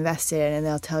that they've invested in, and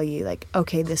they'll tell you like,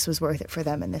 okay, this was worth it for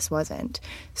them and this wasn't.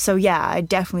 So yeah, I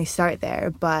definitely start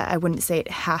there, but I wouldn't say it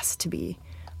has to be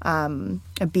a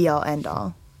be-all,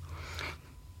 end-all.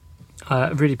 I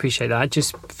really appreciate that.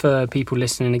 Just for people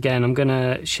listening again, I'm going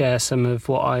to share some of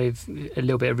what a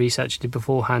little bit of research I did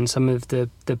beforehand, some of the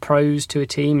pros to a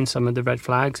team and some of the red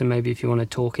flags, and maybe if you want to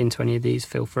talk into any of these,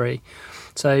 feel free.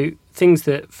 So things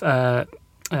that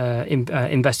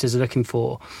investors are looking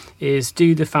for is,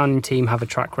 do the founding team have a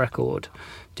track record?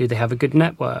 Do they have a good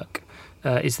network?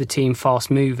 Is the team fast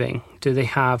moving? Do they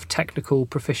have technical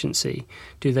proficiency?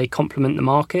 Do they complement the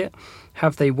market?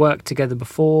 Have they worked together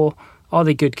before? Are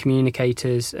they good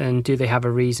communicators? And do they have a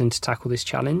reason to tackle this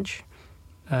challenge?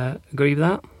 Agree with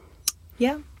that?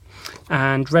 Yeah.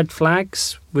 And red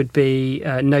flags would be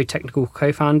no technical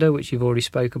co-founder, which you've already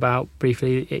spoke about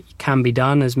briefly. It can be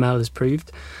done, as Mel has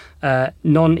proved.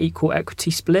 Non-equal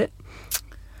equity split.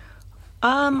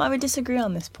 I would disagree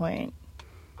on this point.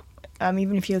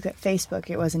 Even if you look at Facebook,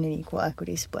 it wasn't an equal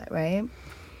equity split, right?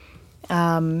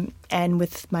 And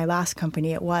with my last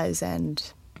company, it was,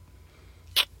 and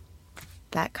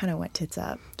that kind of went tits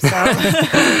up. So.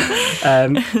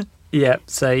 Yeah.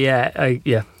 So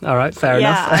yeah. All right. Fair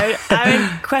enough.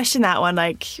 I would question that one.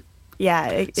 Like, yeah.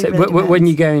 It so really when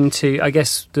you go into, I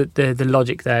guess the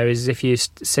logic there is, if you're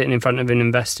sitting in front of an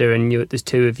investor and there's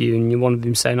two of you, and one of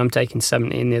them saying I'm taking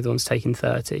 70 and the other one's taking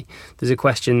 30, there's a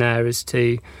question there as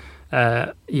to,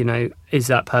 is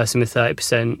that person with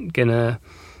 30% gonna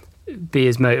be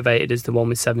as motivated as the one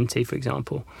with 70, for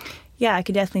example? Yeah, I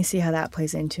could definitely see how that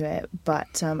plays into it.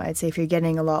 But I'd say if you're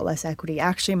getting a lot less equity,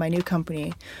 actually my new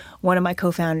company, one of my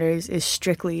co-founders is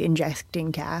strictly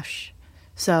injecting cash.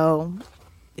 So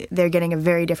they're getting a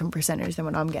very different percentage than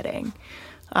what I'm getting.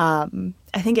 I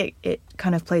think it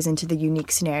kind of plays into the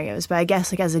unique scenarios. But I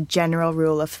guess like as a general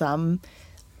rule of thumb,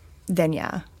 then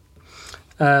yeah.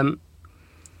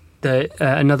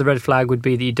 Another red flag would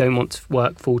be that you don't want to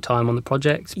work full-time on the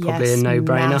project. Probably yes, a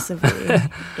no-brainer. Massively.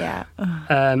 Yeah.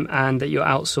 And that you're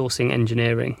outsourcing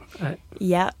engineering.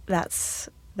 Yeah, that's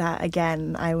that.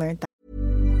 Again, I learned that.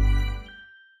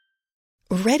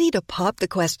 Ready to pop the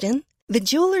question? The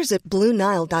jewelers at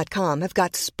BlueNile.com have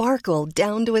got sparkle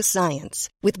down to a science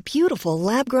with beautiful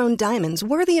lab-grown diamonds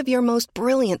worthy of your most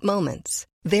brilliant moments.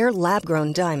 Their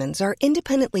lab-grown diamonds are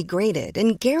independently graded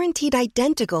and guaranteed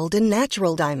identical to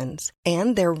natural diamonds,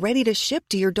 and they're ready to ship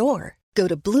to your door. Go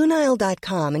to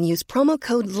BlueNile.com and use promo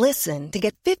code LISTEN to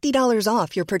get $50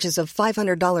 off your purchase of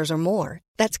 $500 or more.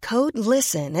 That's code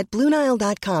LISTEN at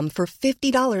BlueNile.com for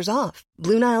 $50 off.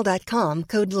 BlueNile.com,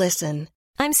 code LISTEN.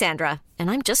 I'm Sandra, and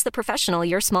I'm just the professional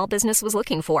your small business was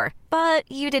looking for. But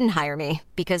you didn't hire me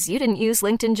because you didn't use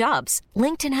LinkedIn Jobs.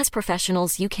 LinkedIn has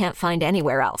professionals you can't find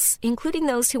anywhere else, including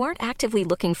those who aren't actively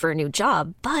looking for a new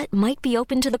job, but might be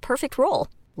open to the perfect role,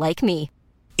 like me.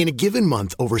 In a given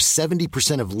month, over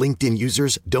 70% of LinkedIn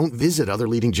users don't visit other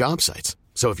leading job sites.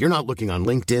 So if you're not looking on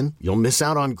LinkedIn, you'll miss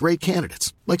out on great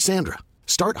candidates like Sandra.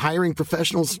 Start hiring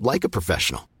professionals like a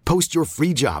professional. Post your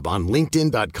free job on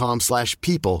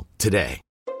linkedin.com/people today.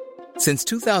 Since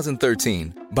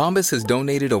 2013, Bombas has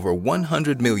donated over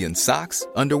 100 million socks,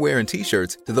 underwear, and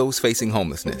T-shirts to those facing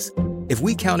homelessness. If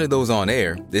we counted those on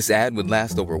air, this ad would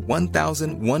last over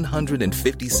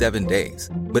 1,157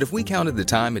 days. But if we counted the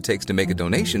time it takes to make a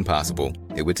donation possible,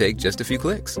 it would take just a few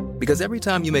clicks. Because every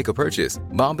time you make a purchase,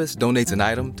 Bombas donates an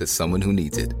item to someone who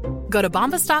needs it. Go to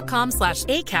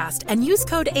bombas.com/ACAST and use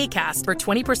code ACAST for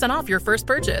 20% off your first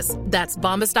purchase. That's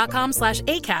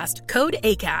bombas.com/ACAST, code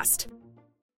ACAST.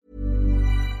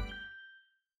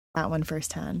 That one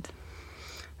firsthand.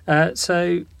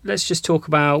 So let's just talk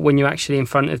about when you're actually in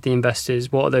front of the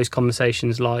investors. What are those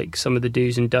conversations like? Some of the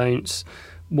do's and don'ts.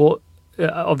 What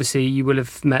obviously you will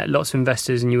have met lots of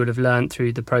investors and you would have learned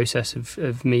through the process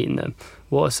of meeting them.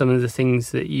 What are some of the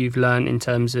things that you've learned in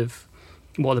terms of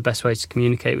what are the best ways to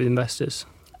communicate with investors?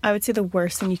 I would say the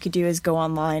worst thing you could do is go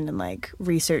online and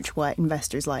research what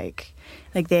investors like.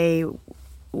 They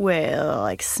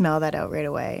will smell that out right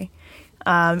away.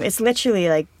 It's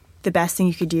literally the best thing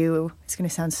you could do. It's going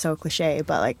to sound so cliche,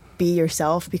 but be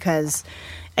yourself, because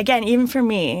again, even for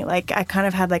me, I kind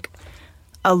of had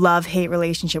a love-hate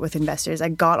relationship with investors. I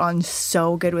got on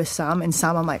so good with some, and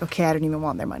some I'm okay, I don't even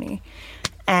want their money.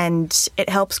 And it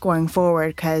helps going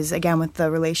forward because, again, with the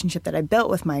relationship that I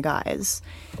built with my guys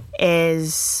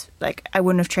is I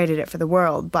wouldn't have traded it for the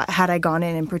world. But had I gone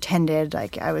in and pretended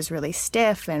I was really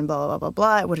stiff and blah, blah, blah,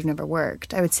 blah, it would have never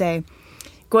worked. I would say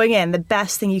going in, the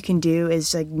best thing you can do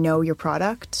is know your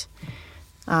product.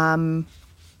 First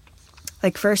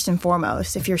and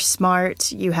foremost, if you're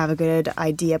smart, you have a good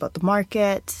idea about the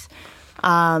market.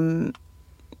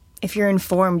 If you're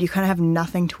informed, you kind of have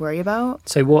nothing to worry about.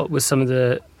 So what was some of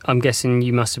the, I'm guessing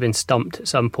you must have been stumped at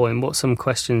some point. What some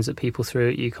questions that people threw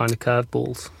at you, kind of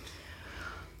curveballs?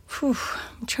 I'm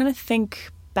trying to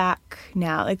think back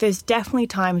now. There's definitely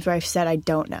times where I've said I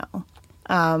don't know.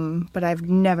 But I've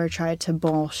never tried to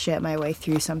bullshit my way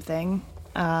through something.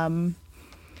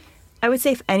 I would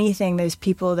say, if anything, there's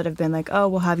people that have been oh,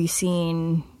 well, have you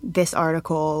seen this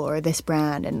article or this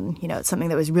brand? And, it's something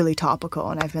that was really topical.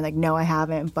 And I've been no, I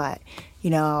haven't, but,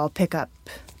 I'll pick up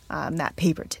that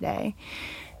paper today.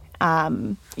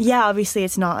 Obviously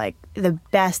it's not the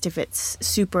best if it's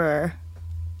super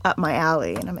up my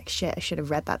alley. And I'm shit, I should have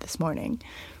read that this morning.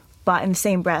 But in the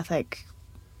same breath, I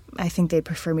think they'd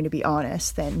prefer me to be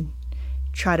honest than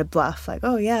try to bluff.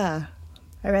 Oh, yeah,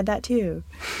 I read that too.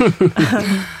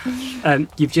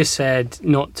 You've just said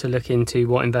not to look into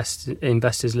what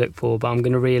investors look for, but I'm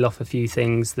going to reel off a few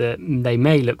things that they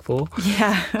may look for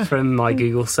from my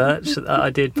Google search that I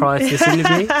did prior to this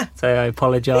interview. So I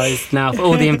apologise now for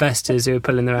all the investors who are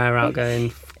pulling their hair out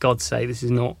going, for God's sake, this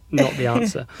is not the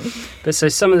answer. But so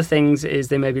some of the things is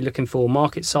they may be looking for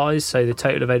market size, so the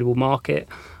total available market,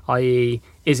 i.e.,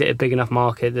 is it a big enough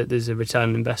market that there's a return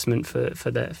on investment for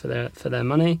their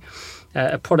money?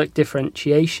 A product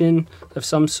differentiation of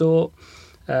some sort.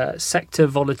 Sector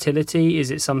volatility,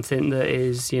 is it something that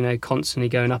is constantly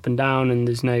going up and down and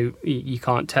there's you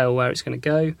can't tell where it's going to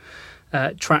go?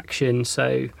 Traction,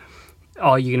 so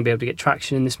are you going to be able to get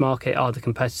traction in this market? Are the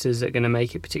competitors that are going to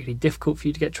make it particularly difficult for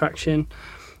you to get traction?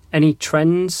 Any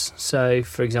trends? So,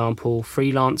 for example,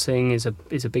 freelancing is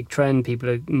a big trend.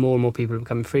 More and more people are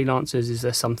becoming freelancers. Is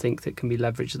there something that can be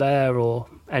leveraged there, or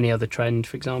any other trend,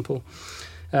 for example?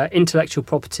 Intellectual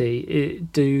property.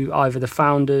 Do either the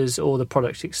founders or the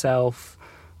product itself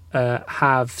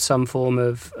have some form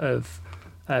of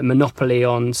monopoly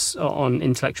on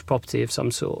intellectual property of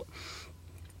some sort?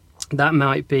 that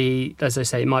might be, as I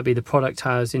say, it might be the product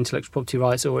has intellectual property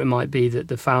rights, or it might be that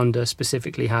the founder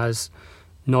specifically has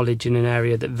knowledge in an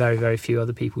area that very, very few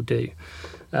other people do.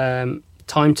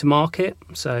 Time to market.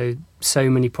 So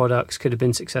many products could have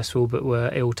been successful but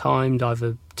were ill-timed,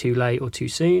 either too late or too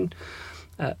soon.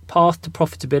 Path to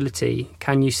profitability.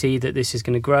 Can you see that this is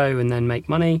going to grow and then make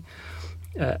money?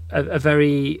 A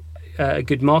very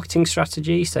good marketing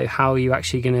strategy. So how are you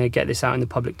actually going to get this out in the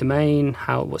public domain?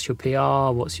 What's your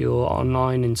PR? What's your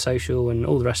online and social and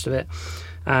all the rest of it?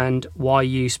 And why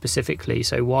you specifically?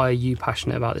 So why are you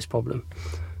passionate about this problem?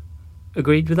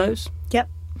 Agreed with those? Yep.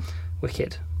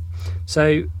 Wicked.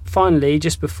 So finally,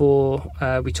 just before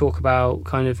we talk about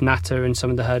kind of Natta and some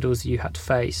of the hurdles that you had to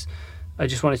face, I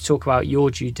just wanted to talk about your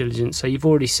due diligence. So you've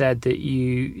already said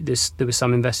that there were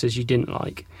some investors you didn't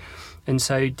like. And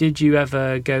so did you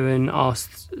ever go and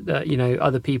ask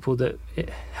other people that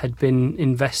had been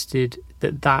invested,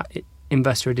 that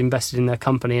investor had invested in their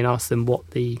company, and ask them what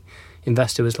the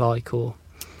investor was like? Or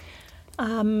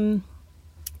kind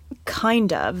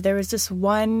of. There was this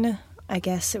one, I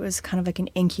guess it was kind of like an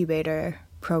incubator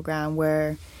program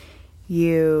where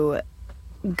you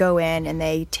go in and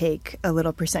they take a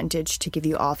little percentage to give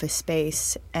you office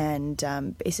space and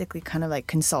basically kind of like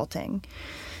consulting.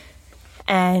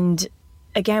 And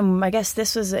again, I guess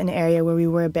this was an area where we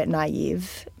were a bit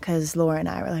naive, because Laura and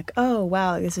I were like, oh,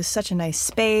 wow, this is such a nice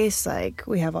space. Like,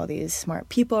 we have all these smart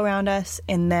people around us.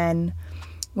 And then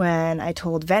when I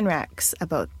told Venrex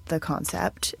about the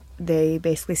concept, they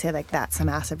basically say, like, that's a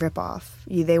massive ripoff.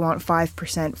 They want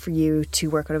 5% for you to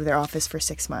work out of their office for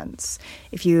 6 months.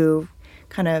 If you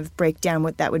kind of break down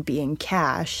what that would be in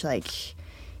cash, like,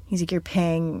 he's like, you're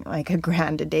paying like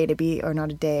 $1,000 a day to be, or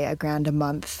not a day, $1,000 a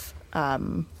month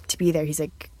to be there. He's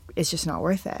like, it's just not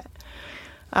worth it.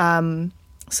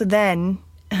 So then,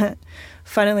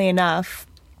 funnily enough,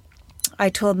 I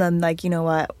told them, like, you know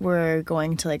what, we're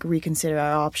going to like reconsider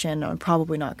our option. I'm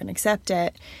probably not going to accept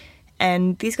it.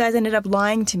 And these guys ended up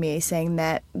lying to me, saying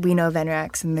that we know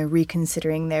Venrex and they're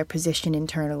reconsidering their position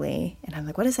internally. And I'm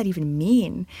like, what does that even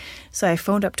mean? So I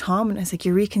phoned up Tom and I was like,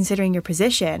 you're reconsidering your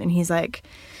position? And he's like,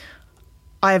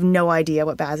 I have no idea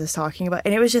what Baz is talking about.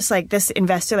 And it was just like, this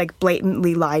investor like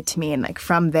blatantly lied to me. And like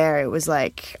from there, it was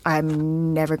like,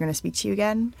 I'm never going to speak to you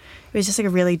again. It was just like a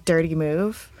really dirty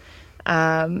move.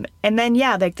 And then,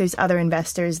 yeah, like there's other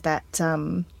investors that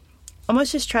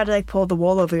almost just try to like pull the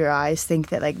wool over your eyes, think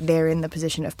that like they're in the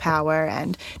position of power.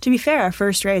 And to be fair, our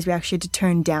first raise, we actually had to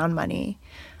turn down money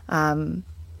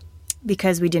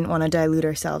because we didn't want to dilute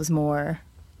ourselves more.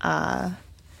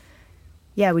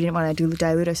 We didn't want to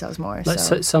dilute ourselves more.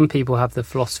 So some people have the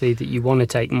philosophy that you want to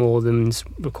take more than's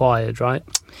required, right?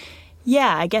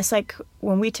 Yeah, I guess like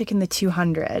when we took in the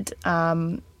 200,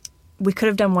 we could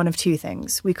have done one of two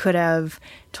things. We could have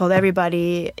told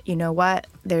everybody, you know what,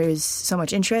 there's so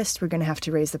much interest, we're going to have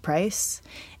to raise the price.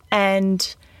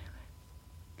 And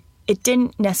it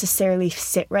didn't necessarily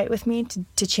sit right with me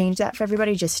to change that for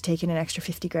everybody, just to take in an extra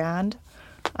 $50,000.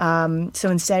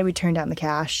 So instead we turned down the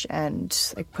cash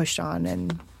and like pushed on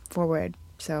and forward.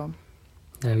 So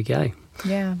there we go.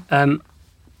 Yeah.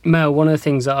 Mel, one of the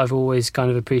things that I've always kind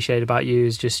of appreciated about you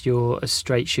is just you're a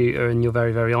straight shooter and you're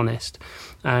very, very honest.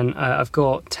 And I've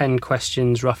got 10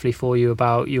 questions roughly for you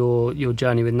about your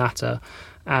journey with Natta,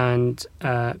 and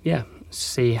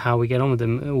see how we get on with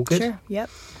them. All good? Sure. Yep.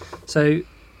 So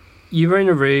you were in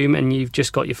a room and you've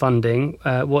just got your funding.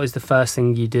 What is the first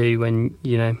thing you do when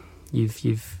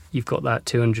you've got that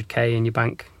 200k in your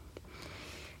bank?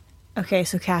 Okay,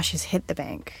 so cash has hit the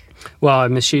bank. Well,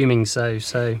 I'm assuming so.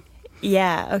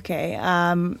 Yeah. Okay.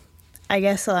 I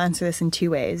guess I'll answer this in two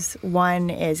ways. One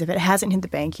is if it hasn't hit the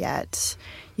bank yet,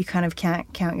 you kind of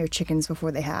can't count your chickens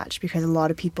before they hatch, because a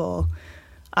lot of people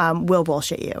will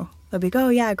bullshit you. They'll be like, oh,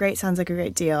 yeah, great, sounds like a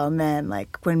great deal. And then,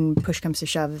 like, when push comes to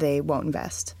shove, they won't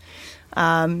invest.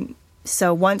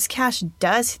 So once cash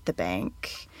does hit the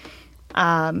bank,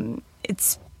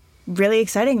 it's really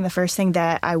exciting. The first thing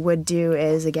that I would do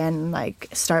is, again, like,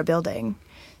 start building.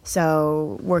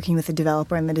 So working with the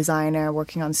developer and the designer,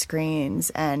 working on screens,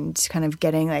 and kind of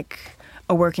getting like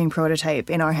a working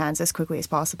prototype in our hands as quickly as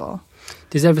possible.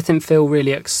 Does everything feel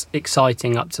really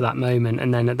exciting up to that moment?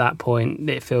 And then at that point,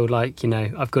 it feels like,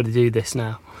 I've got to do this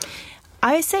now?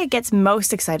 I say it gets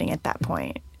most exciting at that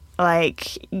point.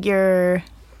 Like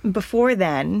before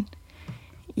then,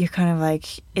 you're kind of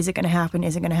like, is it going to happen?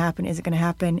 Is it going to happen? Is it going to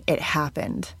happen? It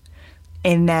happened.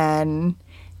 And then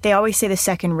they always say the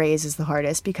second raise is the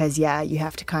hardest because, you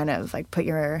have to kind of like put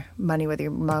your money where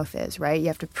your mouth is, right? You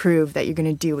have to prove that you're going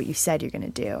to do what you said you're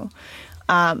going to do.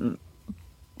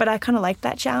 But I kind of like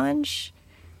that challenge.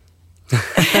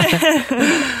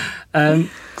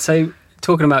 So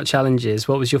talking about challenges,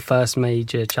 what was your first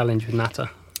major challenge with Natter?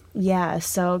 Yeah,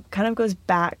 so kind of goes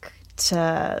back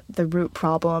to the root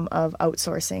problem of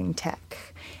outsourcing tech.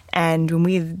 And when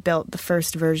we built the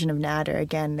first version of Natter,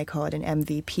 again, they call it an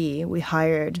MVP, we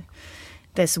hired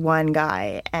this one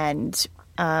guy, and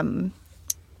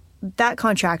that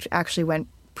contract actually went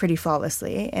pretty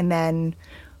flawlessly. And then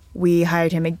we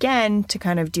hired him again to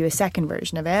kind of do a second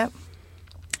version of it.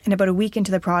 And about a week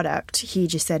into the product, he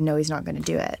just said, no, he's not going to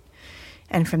do it.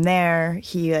 And from there,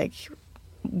 he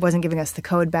wasn't giving us the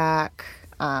code back,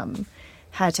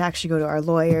 had to actually go to our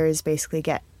lawyers, basically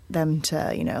get them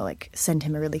to, send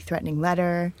him a really threatening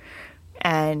letter.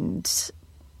 And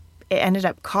it ended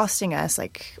up costing us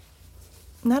maybe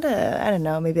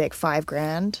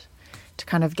 $5,000 to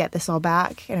kind of get this all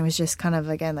back. And it was just kind of,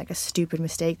 again, a stupid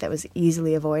mistake that was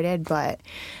easily avoided. But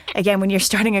again, when you're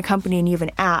starting a company and you have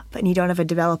an app and you don't have a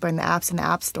developer and the app's in the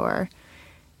App Store,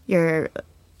 you're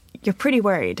pretty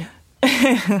worried.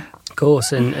 Of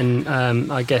course, and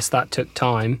I guess that took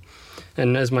time.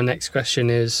 And as my next question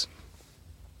is,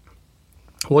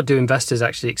 what do investors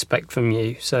actually expect from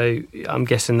you? So I'm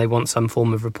guessing they want some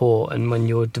form of report, and when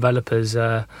your developers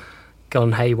are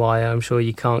gone haywire, I'm sure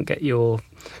you can't get your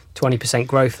 20%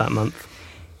 growth that month.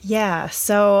 Yeah,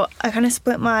 so I kind of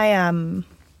split my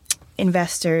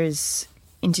investors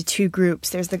into two groups.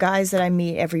 There's the guys that I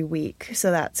meet every week,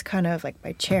 so that's kind of like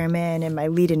my chairman and my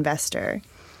lead investor.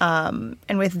 And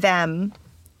with them,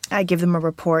 I give them a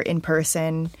report in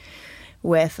person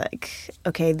with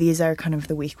okay, these are kind of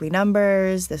the weekly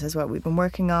numbers. This is what we've been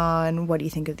working on. What do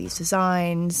you think of these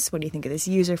designs? What do you think of this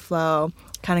user flow?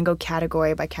 Kind of go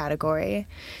category by category.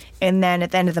 And then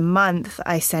at the end of the month,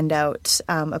 I send out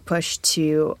a push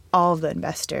to all of the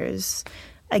investors,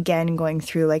 again, going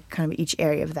through kind of each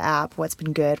area of the app, what's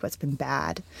been good, what's been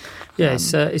bad. Yeah,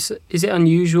 is it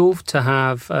unusual to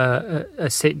have a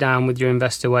sit down with your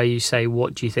investor where you say,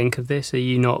 what do you think of this? Are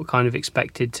you not kind of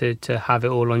expected to have it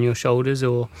all on your shoulders,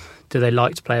 or do they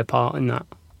like to play a part in that?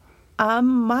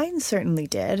 Mine certainly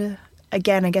did.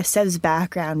 Again, I guess Seb's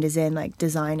background is in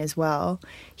design as well.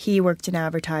 He worked in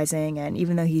advertising, and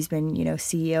even though he's been,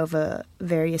 CEO of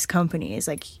various companies,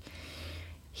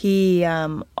 he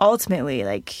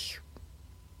ultimately,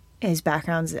 his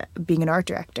background's being an art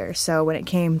director. So when it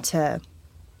came to,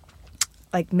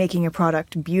 making a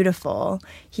product beautiful,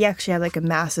 he actually had, a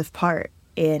massive part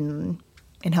in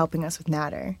helping us with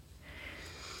Natter.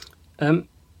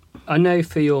 I know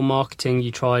for your marketing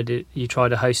you tried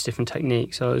a host of different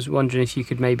techniques. I was wondering if you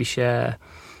could maybe share,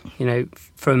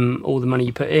 from all the money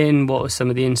you put in, what were some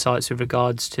of the insights with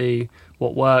regards to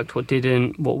what worked, what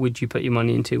didn't, what would you put your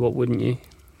money into, what wouldn't you?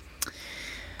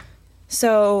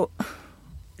 So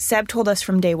Seb told us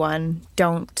from day one,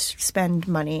 don't spend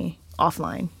money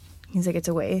offline. He's like, it's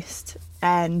a waste.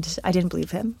 And I didn't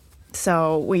believe him.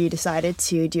 So we decided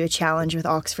to do a challenge with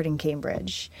Oxford and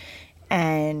Cambridge.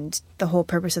 And the whole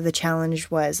purpose of the challenge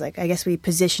was, I guess we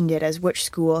positioned it as which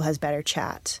school has better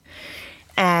chat.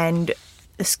 And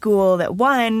the school that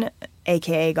won,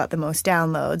 aka got the most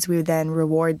downloads, we would then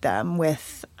reward them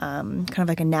with kind of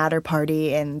a Natter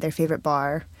party in their favorite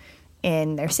bar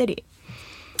in their city.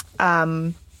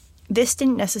 This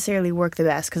didn't necessarily work the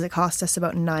best because it cost us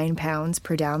about £9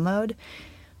 per download.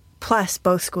 Plus,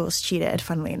 both schools cheated,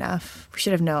 funnily enough. We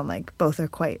should have known, both are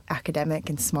quite academic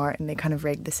and smart, and they kind of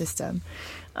rigged the system.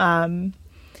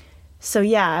 So,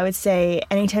 yeah, I would say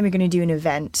anytime you're going to do an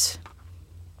event,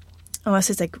 unless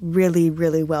it's, really,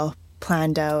 really well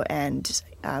planned out and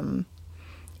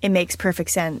it makes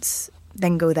perfect sense,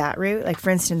 then go that route.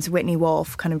 For instance, Whitney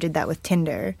Wolf kind of did that with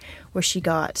Tinder, where she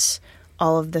got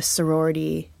all of the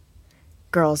sorority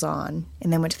girls on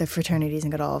and then went to the fraternities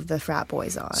and got all of the frat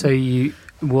boys on. So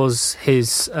was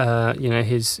his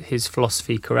his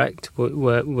philosophy correct?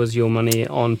 Was your money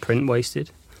on print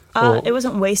wasted? It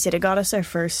wasn't wasted. It got us our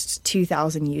first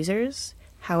 2,000 users.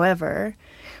 However,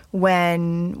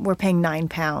 when we're paying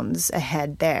 £9 a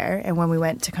head there, and when we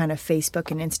went to kind of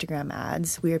Facebook and Instagram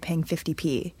ads, we were paying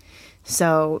 50p.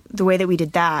 So the way that we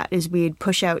did that is we'd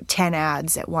push out 10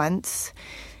 ads at once,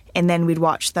 and then we'd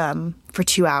watch them for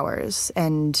 2 hours,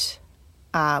 and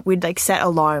we'd set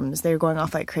alarms. They were going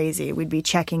off like crazy. We'd be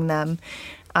checking them,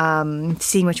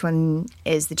 seeing which one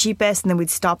is the cheapest, and then we'd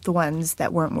stop the ones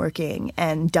that weren't working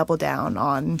and double down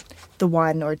on the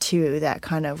one or two that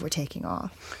kind of were taking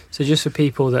off. So just for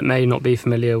people that may not be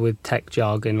familiar with tech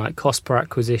jargon, cost per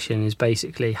acquisition is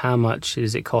basically how much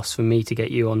does it cost for me to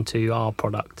get you onto our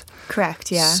product?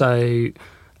 Correct, yeah. So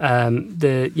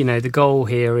the goal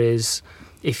here is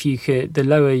if you could, the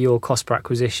lower your cost per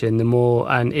acquisition, the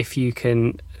more, and if you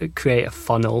can create a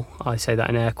funnel, I say that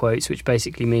in air quotes, which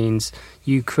basically means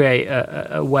you create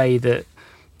a way that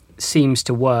seems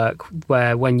to work,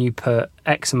 where when you put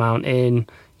X amount in,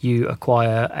 you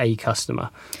acquire a customer.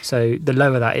 So the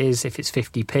lower that is, if it's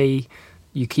 50p,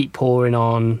 you keep pouring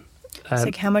on. It's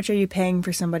like, how much are you paying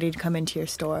for somebody to come into your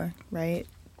store, right?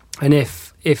 And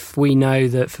if we know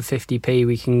that for 50p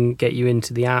we can get you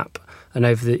into the app, and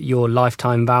over your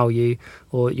lifetime value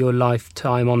or your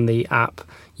lifetime on the app,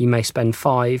 you may spend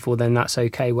 5, well then that's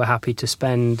okay. We're happy to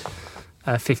spend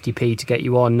 50p to get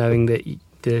you on, knowing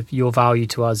that your value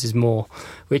to us is more.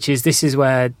 This is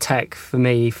where tech for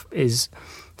me is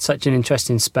such an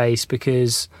interesting space,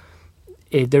 because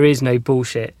there is no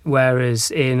bullshit. Whereas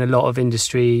in a lot of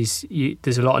industries,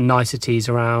 there's a lot of niceties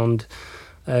around.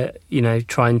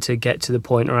 Trying to get to the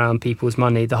point around people's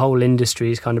money. The whole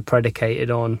industry is kind of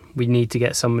predicated on, we need to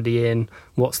get somebody in,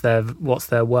 what's their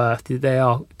worth. They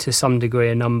are to some degree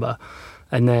a number,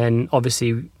 and then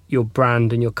obviously your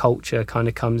brand and your culture kind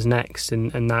of comes next,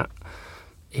 and that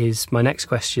is my next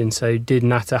question. So did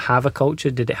Natta have a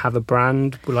culture? Did it have a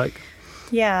brand?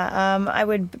 I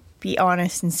would be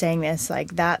honest in saying this,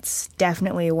 like, that's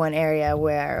definitely one area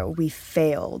where we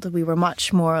failed. We were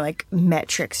much more like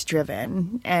metrics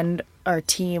driven, and our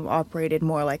team operated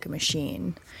more like a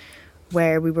machine,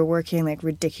 where we were working like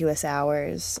ridiculous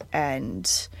hours,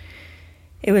 and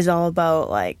it was all about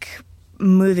like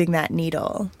moving that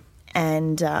needle.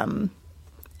 And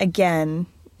again,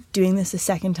 doing this the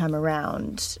second time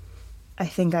around, I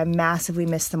think I massively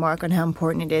missed the mark on how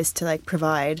important it is to like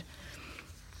provide.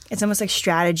 It's almost like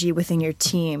strategy within your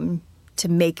team to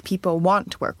make people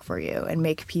want to work for you and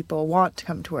make people want to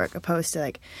come to work, opposed to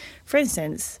like, for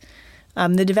instance,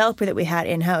 the developer that we had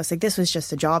in-house, like this was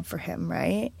just a job for him,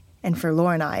 right? And for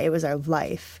Laura and I, it was our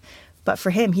life. But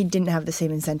for him, he didn't have the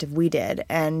same incentive we did.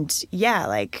 And yeah,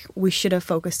 like we should have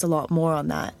focused a lot more on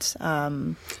that.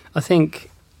 I think,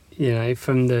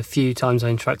 from the few times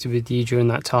I interacted with you during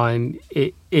that time,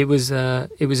 it was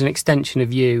an extension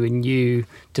of you, and you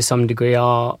to some degree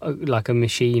are like a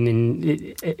machine, and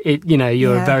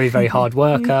you're a very, very hard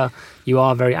worker. You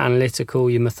are very analytical,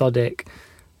 you're methodic,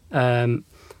 so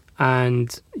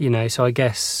I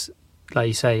guess, like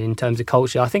you say, in terms of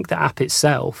culture, I think the app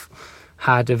itself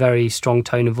had a very strong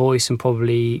tone of voice and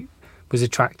probably was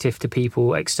attractive to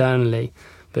people externally.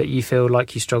 But you feel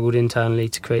like you struggled internally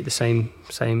to create the same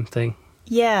thing.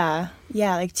 Yeah.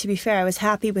 Like, to be fair, I was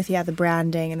happy with the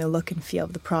branding and the look and feel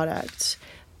of the product.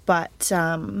 But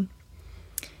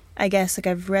I guess, like,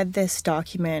 I've read this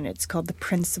document. It's called The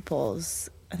Principles.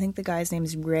 I think the guy's name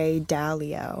is Ray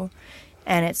Dalio.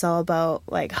 And it's all about,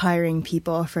 like, hiring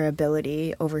people for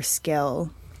ability over skill,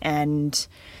 and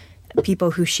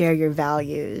people who share your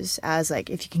values, as, like,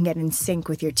 if you can get in sync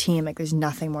with your team, like, there's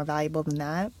nothing more valuable than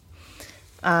that.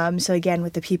 So again,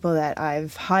 with the people that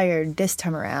I've hired this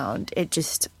time around, it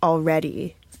just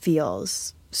already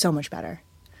feels so much better.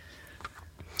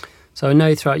 So I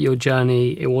know throughout your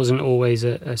journey, it wasn't always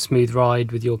a smooth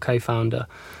ride with your co-founder.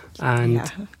 And,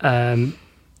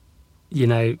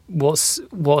 what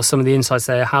are some of the insights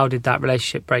there? How did that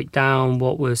relationship break down?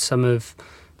 What were some of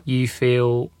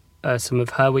some of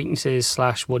her weaknesses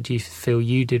 / what do you feel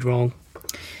you did wrong?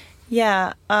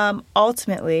 Yeah,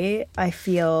 ultimately, I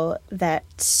feel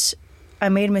that I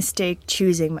made a mistake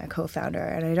choosing my co-founder,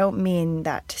 and I don't mean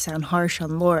that to sound harsh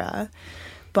on Laura,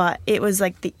 but it was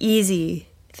like the easy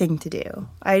thing to do.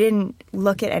 I didn't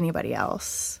look at anybody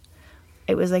else.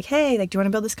 It was like, hey, like, do you want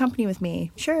to build this company with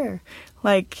me? Sure.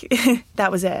 Like, that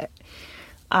was it.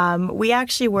 We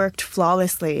actually worked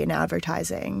flawlessly in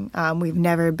advertising. We've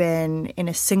never been in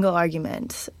a single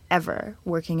argument ever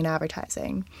working in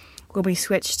advertising. When we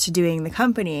switched to doing the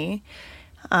company,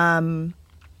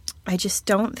 I just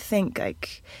don't think,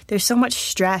 like, there's so much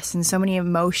stress and so many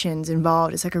emotions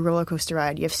involved. It's like a roller coaster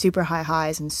ride. You have super high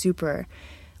highs and super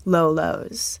low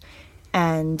lows.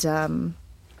 And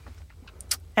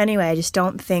anyway, I just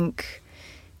don't think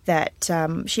that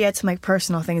she had some like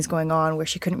personal things going on where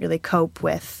she couldn't really cope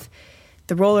with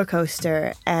the roller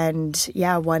coaster. And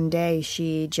yeah, one day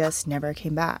she just never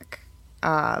came back.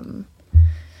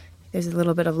 There's a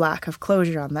little bit of lack of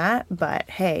closure on that, but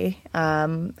hey,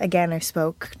 again, I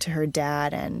spoke to her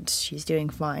dad and she's doing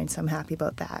fine, so I'm happy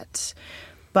about that.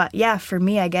 But yeah, for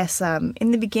me, I guess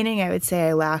in the beginning, I would say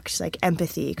I lacked like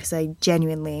empathy because I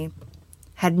genuinely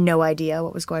had no idea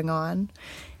what was going on.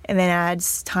 And then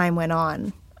as time went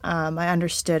on, I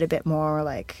understood a bit more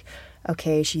like,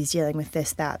 okay, she's dealing with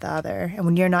this, that, the other. And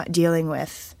when you're not dealing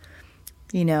with,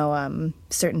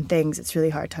 certain things, it's really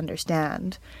hard to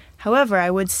understand. However, I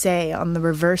would say on the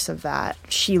reverse of that,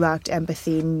 she lacked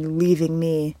empathy in leaving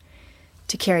me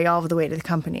to carry all of the weight of the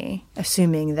company,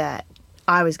 assuming that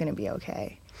I was going to be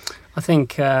okay. I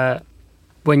think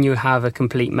when you have a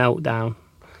complete meltdown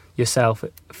yourself,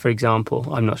 for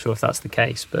example, I'm not sure if that's the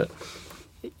case, but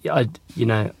I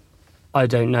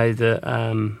don't know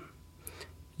that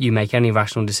you make any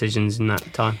rational decisions in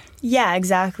that time. Yeah,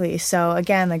 exactly. So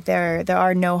again, like there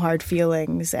are no hard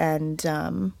feelings,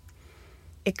 and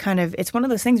it's one of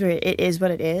those things where it is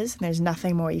what it is, and there's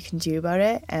nothing more you can do about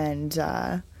it. And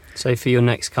so for your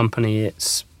next company,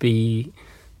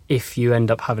 if you end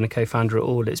up having a co-founder at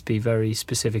all, it's be very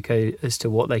specific as to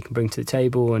what they can bring to the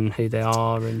table and who they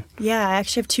are. And yeah, I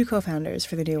actually have 2 co-founders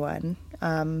for the new one.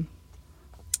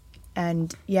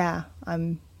 And yeah,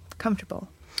 I'm comfortable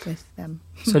with them.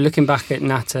 So looking back at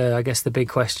Natta, I guess the big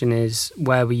question is,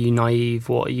 where were you naive?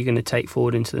 What are you going to take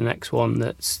forward into the next one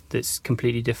that's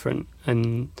completely different,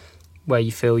 and where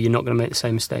you feel you're not going to make the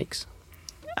same mistakes?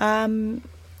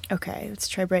 Okay, let's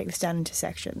try to break this down into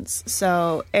sections.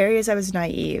 So areas I was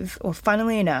naive. Well,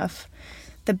 funnily enough,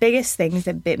 the biggest things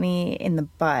that bit me in the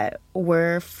butt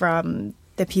were from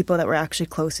the people that were actually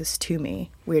closest to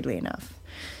me, weirdly enough.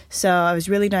 So I was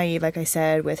really naive, like I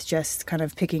said, with just kind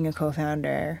of picking a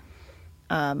co-founder,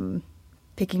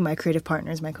 picking my creative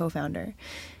partner as my co-founder.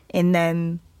 And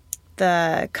then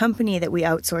the company that we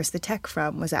outsourced the tech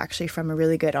from was actually from a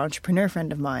really good entrepreneur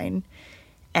friend of mine.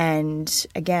 And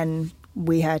again,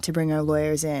 we had to bring our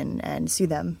lawyers in and sue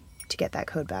them to get that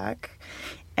code back.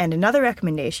 And another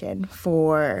recommendation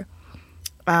for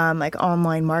like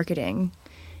online marketing,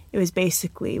 it was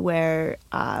basically where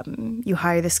you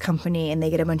hire this company and they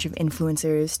get a bunch of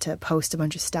influencers to post a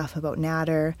bunch of stuff about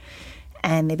Natter,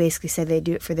 and they basically said they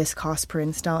do it for this cost per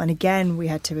install. And again, we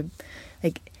had to,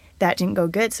 like, that didn't go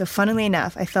good. So funnily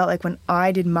enough, I felt like when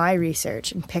I did my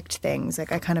research and picked things,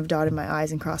 like I kind of dotted my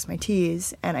I's and crossed my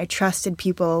T's, and I trusted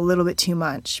people a little bit too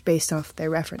much based off their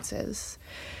references.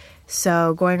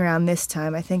 So going around this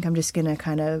time, I think I'm just going to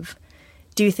kind of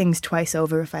do things twice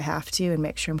over if I have to, and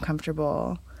make sure I'm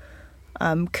comfortable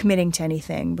committing to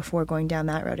anything before going down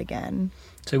that road again.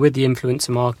 So with the influencer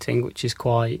marketing, which is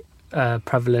quite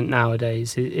prevalent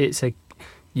nowadays,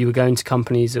 you were going to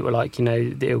companies that were like,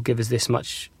 it'll give us this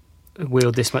much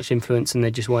influence, and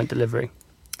they just weren't delivering.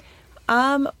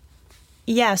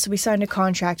 Yeah, so we signed a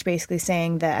contract basically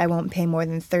saying that I won't pay more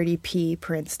than 30p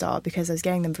per install because I was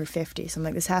getting them for 50. So I'm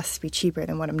like, this has to be cheaper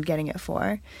than what I'm getting it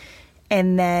for.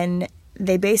 And then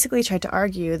they basically tried to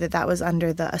argue that that was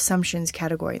under the assumptions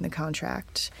category in the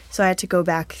contract. So I had to go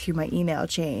back through my email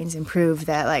chains and prove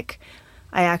that, like,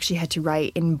 I actually had to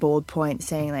write in bold points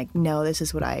saying, like, no, this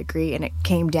is what I agree. And it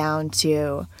came down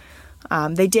to,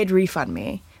 they did refund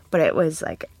me, but it was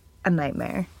like a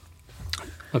nightmare.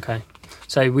 Okay.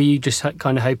 So were you just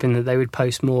kind of hoping that they would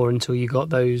post more until you got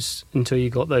those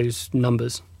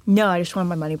numbers? No, I just wanted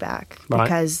my money back. Right.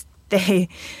 Because they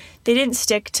didn't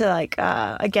stick to, like,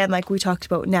 again, like we talked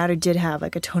about, Natter did have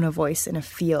like a tone of voice and a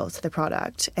feel to the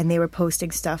product, and they were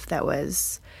posting stuff that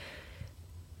was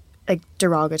like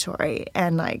derogatory,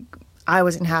 and like I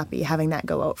wasn't happy having that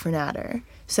go out for Natter.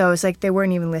 So it's like they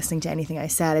weren't even listening to anything I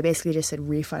said. I basically just said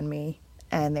refund me,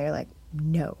 and they're like,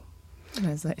 no. And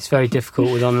I was like, it's very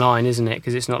difficult with online, isn't it?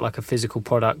 Because it's not like a physical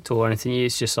product or anything.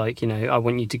 It's just like, I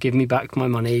want you to give me back my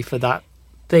money for that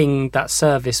thing, that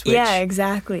service, which, yeah,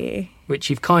 exactly, which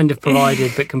you've kind of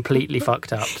provided but completely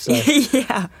fucked up. So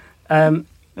yeah.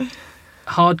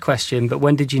 Hard question, but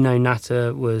when did you know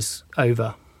Natter was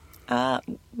over?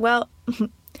 Well,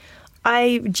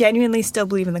 I genuinely still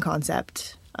believe in the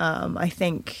concept. I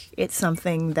think it's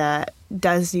something that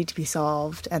does need to be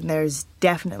solved, and there's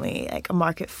definitely like a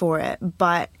market for it.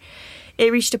 But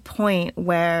it reached a point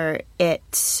where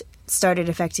it started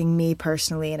affecting me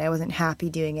personally, and I wasn't happy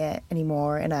doing it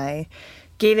anymore. And I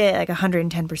gave it like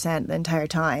 110% the entire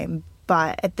time.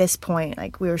 But at this point,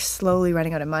 like, we were slowly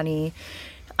running out of money.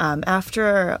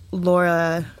 After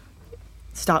Laura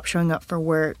stopped showing up for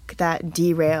work, that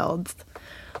derailed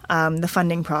the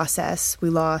funding process. We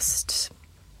lost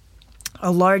a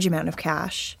large amount of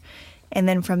cash. And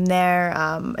then from there,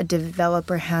 a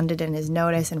developer handed in his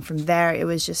notice, and from there it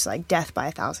was just like death by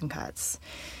 1,000 cuts.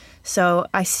 So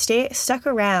I stuck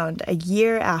around a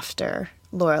year after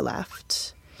Laura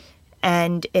left,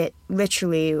 and it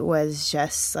literally was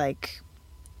just like,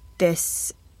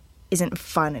 this isn't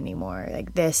fun anymore.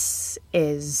 Like, this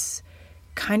is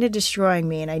kind of destroying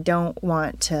me, and I don't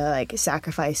want to like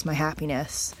sacrifice my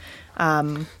happiness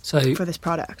for this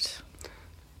product.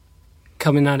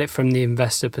 Coming at it from the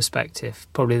investor perspective,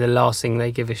 probably the last thing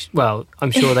they give a well, I'm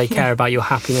sure they care about your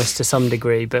happiness to some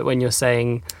degree, but when you're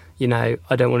saying I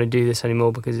don't want to do this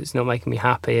anymore because it's not making me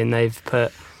happy, and they've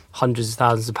put hundreds of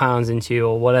thousands of pounds into you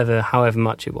or whatever, however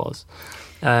much it was.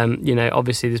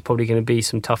 Obviously there's probably going to be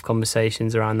some tough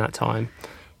conversations around that time.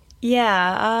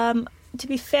 Yeah, to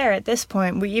be fair, at this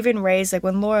point, we even raised, like,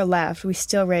 when Laura left, we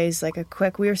still raised, like,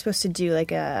 we were supposed to do,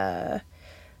 like, I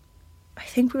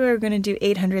think we were going to do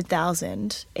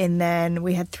 800,000, and then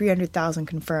we had 300,000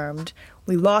 confirmed.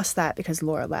 We lost that because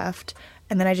Laura left,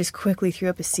 and then I just quickly threw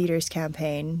up a Seedrs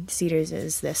campaign. Seedrs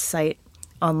is this site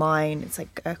online. It's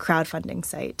like a crowdfunding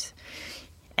site.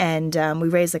 And we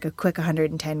raised, like, a quick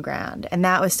 110 grand, and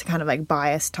that was to kind of, like,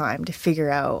 buy us time to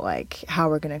figure out, like, how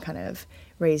we're going to kind of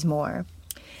raise more.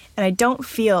 And I don't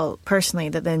feel personally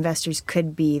that the investors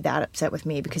could be that upset with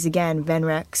me because, again,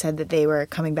 Venrec said that they were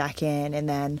coming back in, and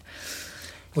then...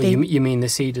 you mean the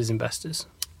Seedrs investors?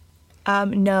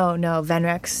 No.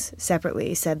 Venrex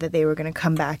separately said that they were going to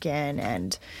come back in,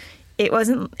 and it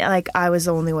wasn't like I was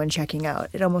the only one checking out.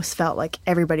 It almost felt like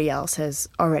everybody else has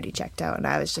already checked out, and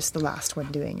I was just the last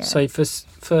one doing it. So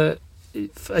for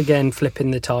again,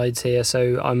 flipping the tides here,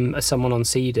 so I'm someone on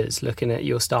Seedrs looking at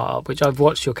your startup, which I've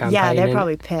watched your campaign. Yeah, they're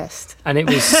probably pissed. And it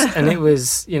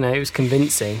was it was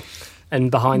convincing, and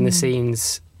behind the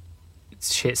scenes,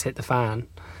 shit's hit the fan.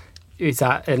 Is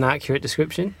that an accurate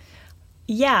description?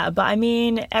 Yeah, but I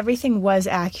mean, everything was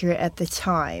accurate at the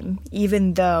time,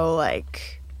 even though,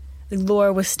 like,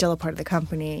 Laura was still a part of the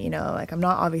company, like, I'm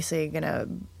not obviously going to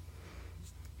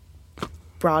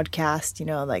broadcast,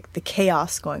 like, the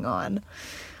chaos going on.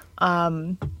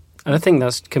 And I think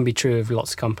that can be true of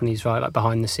lots of companies, right? Like,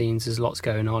 behind the scenes, there's lots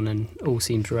going on and all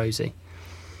seems rosy.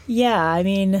 Yeah, I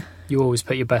mean... You always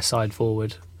put your best side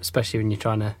forward, especially when you're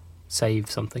trying to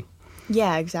save something.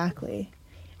 Yeah, exactly.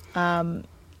 To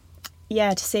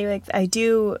say, like, I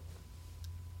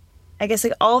guess,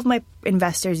 like, all of my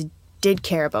investors did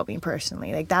care about me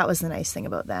personally. Like, that was the nice thing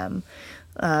about them.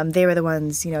 They were the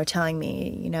ones, telling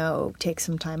me, take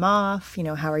some time off,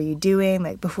 how are you doing?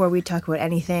 Like, before we talk about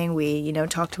anything, we,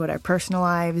 talked about our personal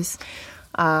lives.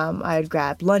 I would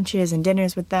grab lunches and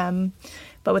dinners with them.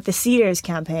 But with the Seedrs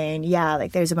campaign,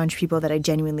 like, there's a bunch of people that I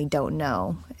genuinely don't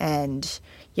know. And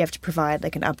you have to provide,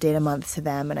 like, an update a month to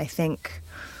them. And I think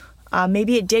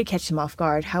maybe it did catch them off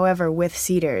guard. However, with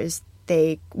Seedrs,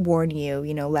 they warn you,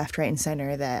 left, right, and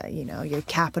center that, your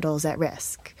capital's at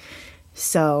risk.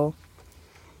 So...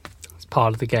 It's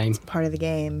part of the game. It's part of the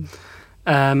game.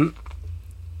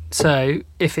 So,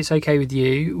 if it's okay with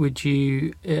you, would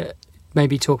you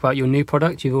maybe talk about your new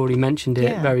product? You've already mentioned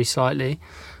it very slightly.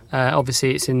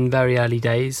 Obviously, it's in very early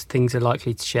days. Things are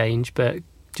likely to change, but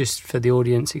just for the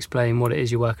audience, explain what it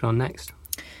is you're working on next.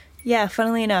 Yeah,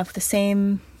 funnily enough,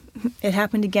 it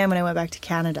happened again when I went back to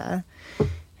Canada.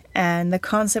 And the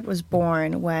concept was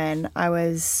born when I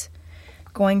was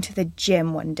going to the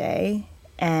gym one day,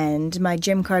 and my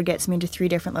gym card gets me into 3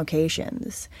 different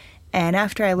locations. And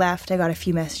after I left, I got a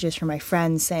few messages from my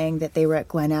friends saying that they were at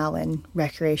Glen Allen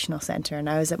Recreational Center, and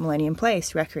I was at Millennium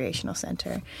Place Recreational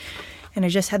Center. And I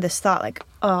just had this thought, like,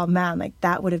 oh, man, like,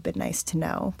 that would have been nice to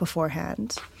know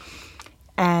beforehand.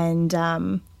 And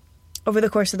over the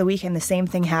course of the weekend, the same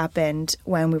thing happened.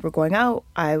 When we were going out,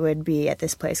 I would be at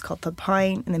this place called The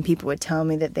Pint, and then people would tell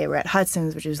me that they were at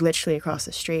Hudson's, which is literally across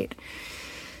the street.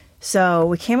 So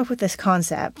we came up with this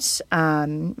concept,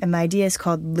 and the idea is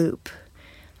called Loop.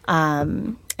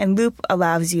 And Loop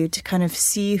allows you to kind of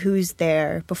see who's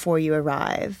there before you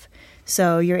arrive.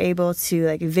 So you're able to,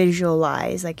 like,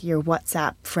 visualize, like, your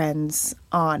WhatsApp friends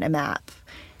on a map.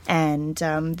 And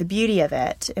the beauty of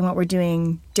it, and what we're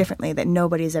doing differently that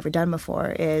nobody's ever done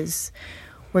before, is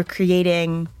we're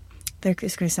creating,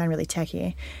 it's going to sound really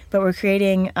techie, but we're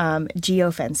creating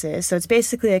geofences. So it's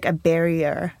basically like a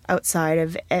barrier outside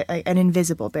of, an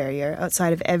invisible barrier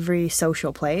outside of every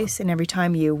social place. And every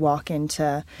time you walk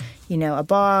into, a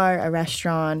bar, a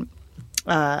restaurant,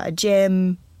 a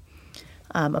gym,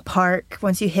 a park,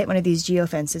 once you hit one of these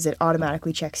geofences, it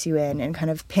automatically checks you in and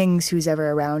kind of pings who's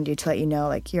ever around you to let you know,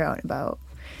 like, you're out and about.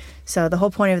 So the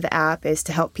whole point of the app is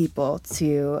to help people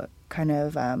to kind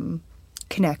of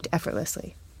connect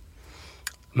effortlessly.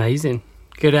 Amazing.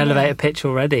 Good elevator pitch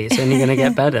already. It's only going to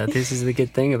get better. This is the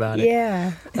good thing about it.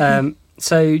 Yeah.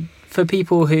 So for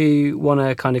people who want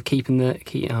to kind of keep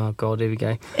oh God, here we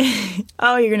go.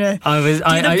 Oh, you're gonna do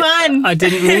the pun. I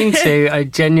didn't mean to. I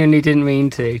genuinely didn't mean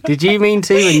to. Did you mean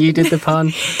to when you did the pun?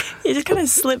 It just kind of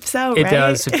slips out. It right?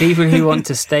 does. For people who want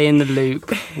to stay in the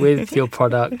loop with your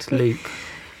product, Loop,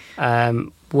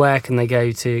 where can they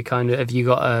go to? Kind of, have you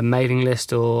got a mailing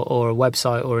list or a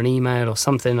website or an email or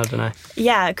something? I don't know.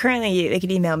 Yeah, currently they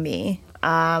could email me.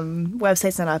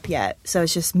 Website's not up yet, so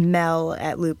it's just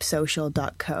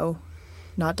mel@loopsocial.co,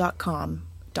 not .com.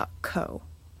 .co.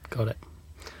 Got it.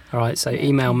 All right, so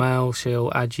email Mel,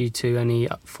 she'll add you to any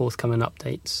forthcoming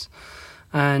updates.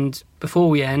 And before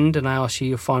we end and I ask you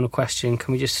your final question,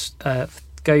 can we just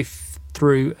go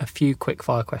through a few quick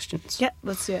fire questions? Yeah,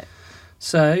 let's do it.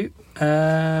 So,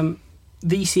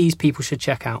 VCs people should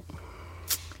check out.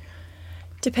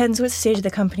 Depends what stage of the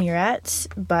company you're at,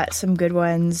 but some good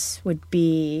ones would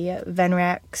be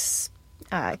Venrex,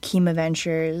 Kima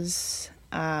Ventures,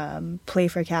 Play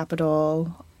for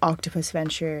Capital, Octopus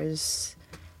Ventures,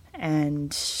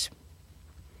 and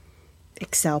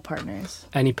Excel Partners.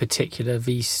 Any particular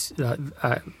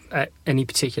any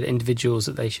particular individuals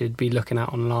that they should be looking at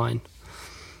online?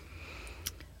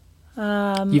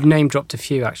 You've name dropped a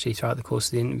few actually throughout the course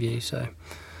of the interview, so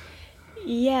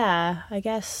yeah, I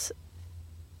guess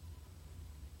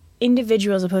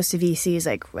individuals opposed to VCs,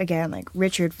 like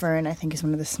Richard Fern, I think is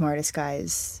one of the smartest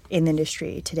guys in the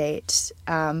industry to date.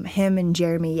 Him and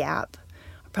Jeremy Yap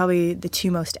are probably the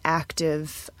two most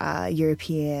active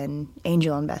European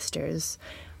angel investors.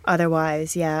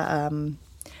 Otherwise, Tom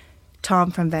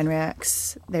from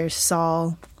Venrex. There's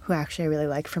Saul, who actually I really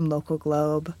like, from Local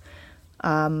Globe.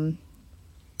 And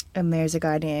there's a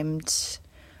guy named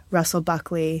Russell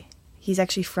Buckley. He's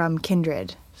actually from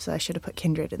Kindred, so I should have put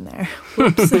Kindred in there.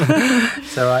 Whoops.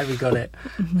 It's all right, we got it.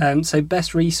 So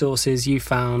best resources you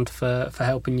found for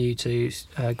helping you to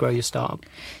grow your startup?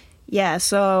 Yeah,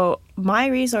 so my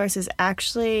resource is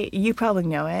actually, you probably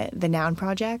know it, the Noun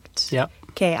Project. Yep.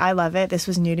 Okay, I love it. This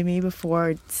was new to me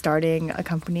before starting a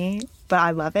company, but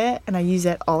I love it and I use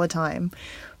it all the time.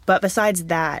 But besides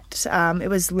that, it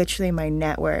was literally my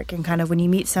network, and kind of when you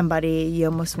meet somebody, you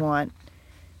almost want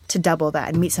to double that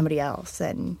and meet somebody else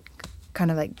and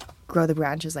kind of like grow the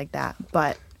branches like that.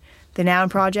 But the Noun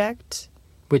Project,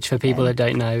 which for people that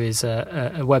don't know is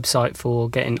a website for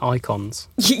getting icons.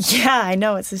 Yeah, I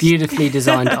know, it's beautifully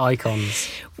designed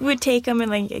icons. Would take them and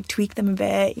like tweak them a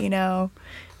bit, you know.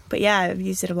 But yeah, I've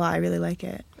used it a lot. I really like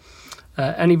it.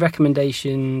 Any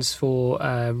recommendations for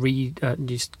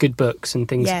just good books and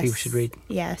things that people should read?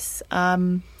 Yes.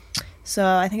 So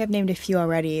I think I've named a few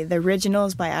already. The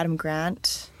Originals by Adam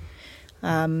Grant.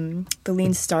 The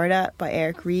Lean Startup by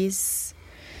Eric Ries.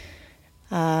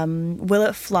 Will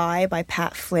It Fly by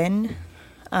Pat Flynn.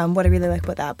 What I really like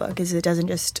about that book is it doesn't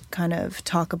just kind of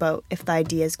talk about if the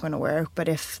idea is going to work, but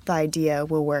if the idea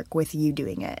will work with you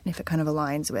doing it, and if it kind of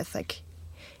aligns with like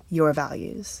your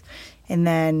values. And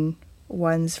then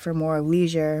ones for more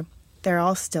leisure, they're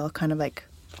all still kind of like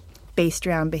based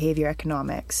around behavior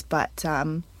economics, but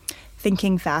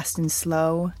Thinking Fast and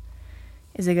Slow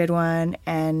is a good one,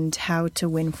 and How to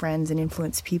Win Friends and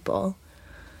Influence People.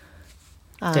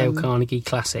 Dale Carnegie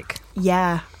classic.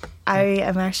 Yeah, I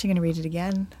am actually going to read it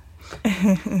again.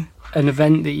 An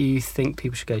event that you think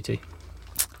people should go to?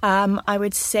 I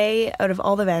would say out of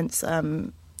all the events,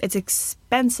 it's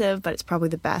expensive, but it's probably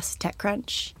the best,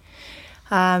 TechCrunch.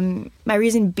 My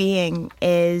reason being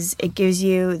is it gives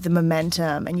you the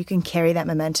momentum, and you can carry that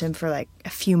momentum for like a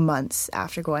few months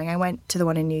after going. I went to the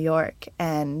one in New York,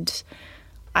 and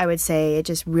I would say it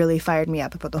just really fired me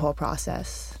up about the whole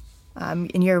process.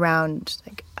 And you're around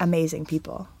like amazing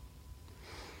people.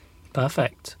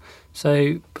 Perfect.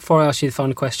 So before I ask you the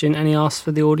final question, any asks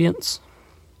for the audience?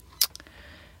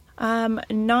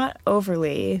 Not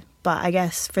overly, but I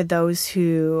guess for those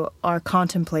who are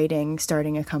contemplating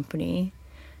starting a company,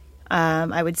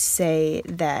 I would say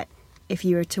that if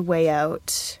you were to weigh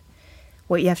out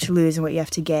what you have to lose and what you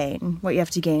have to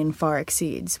gain far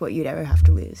exceeds what you'd ever have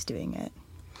to lose doing it.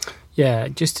 Yeah,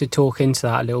 just to talk into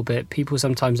that a little bit, people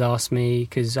sometimes ask me,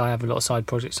 because I have a lot of side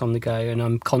projects on the go and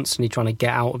I'm constantly trying to get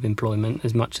out of employment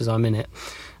as much as I'm in it.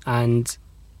 And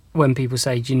when people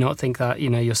say, do you not think that,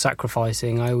 you're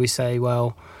sacrificing? I always say,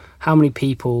 well, how many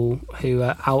people who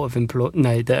are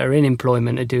that are in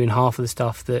employment are doing half of the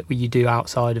stuff that you do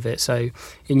outside of it? So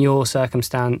in your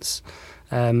circumstance,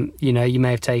 you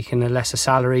may have taken a lesser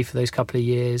salary for those couple of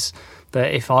years.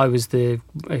 But if I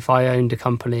owned a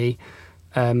company,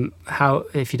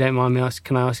 if you don't mind me asking,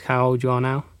 can I ask how old you are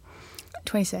now?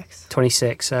 26.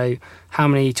 26. So how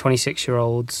many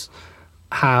 26-year-olds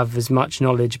have as much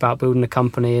knowledge about building a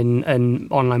company and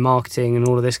online marketing and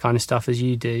all of this kind of stuff as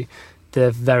you do?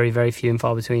 They're very, very few and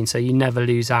far between. So you never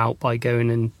lose out by going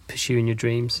and pursuing your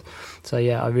dreams. So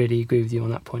yeah, I really agree with you on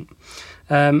that point.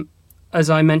 As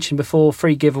I mentioned before,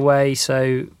 free giveaway.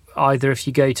 So either if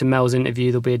you go to Mel's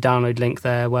interview, there'll be a download link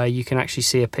there where you can actually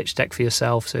see a pitch deck for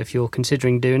yourself. So if you're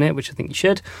considering doing it, which I think you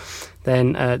should,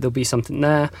 then there'll be something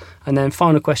there. And then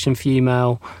final question for you,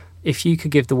 Mel. If you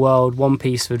could give the world one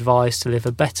piece of advice to live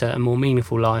a better and more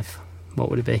meaningful life, what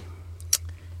would it be?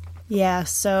 Yeah,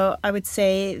 so I would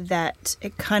say that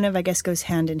it kind of, I guess, goes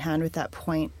hand in hand with that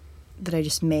point that I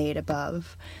just made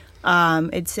above.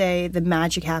 I'd say the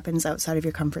magic happens outside of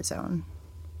your comfort zone.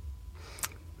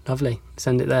 Lovely.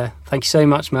 Send it there. Thank you so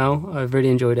much, Mel. I've really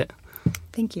enjoyed it.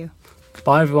 Thank you.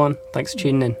 Bye, everyone. Thanks for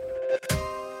tuning in.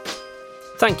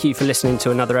 Thank you for listening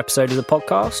to another episode of the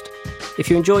podcast. If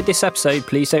you enjoyed this episode,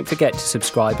 please don't forget to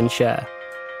subscribe and share.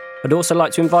 I'd also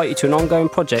like to invite you to an ongoing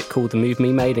project called the Move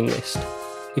Me mailing list.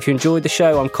 If you enjoyed the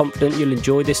show, I'm confident you'll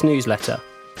enjoy this newsletter.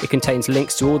 It contains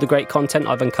links to all the great content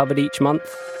I've uncovered each month,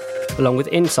 along with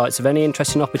insights of any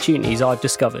interesting opportunities I've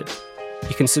discovered.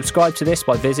 You can subscribe to this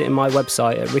by visiting my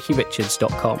website at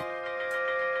rickyrichards.com.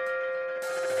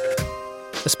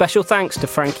 A special thanks to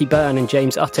Frankie Byrne and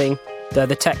James Utting. They're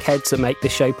the tech heads that make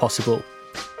this show possible.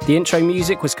 The intro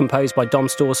music was composed by Dom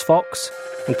Stores Fox,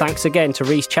 and thanks again to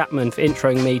Reece Chapman for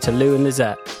introing me to Lou and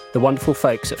Lizette, the wonderful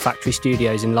folks at Factory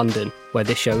Studios in London, where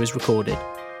this show is recorded.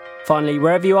 Finally,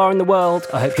 wherever you are in the world,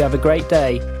 I hope you have a great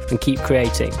day and keep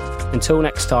creating. Until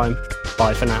next time,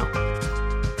 bye for now.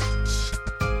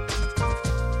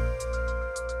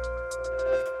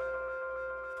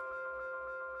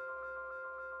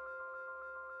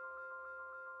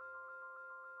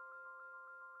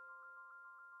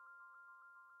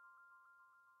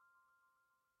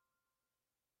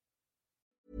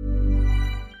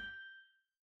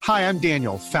 Hi, I'm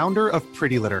Daniel, founder of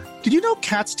Pretty Litter. Did you know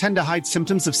cats tend to hide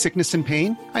symptoms of sickness and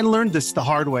pain? I learned this the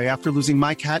hard way after losing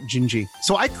my cat, Gingy.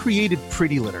 So I created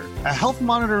Pretty Litter, a health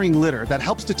monitoring litter that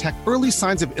helps detect early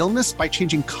signs of illness by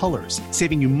changing colors,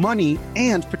 saving you money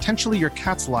and potentially your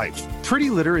cat's life.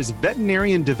 Pretty Litter is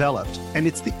veterinarian developed, and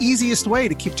it's the easiest way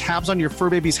to keep tabs on your fur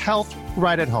baby's health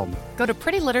right at home. Go to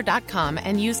prettylitter.com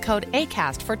and use code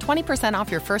ACAST for 20%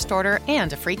 off your first order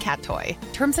and a free cat toy.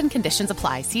 Terms and conditions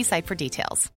apply. See site for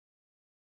details.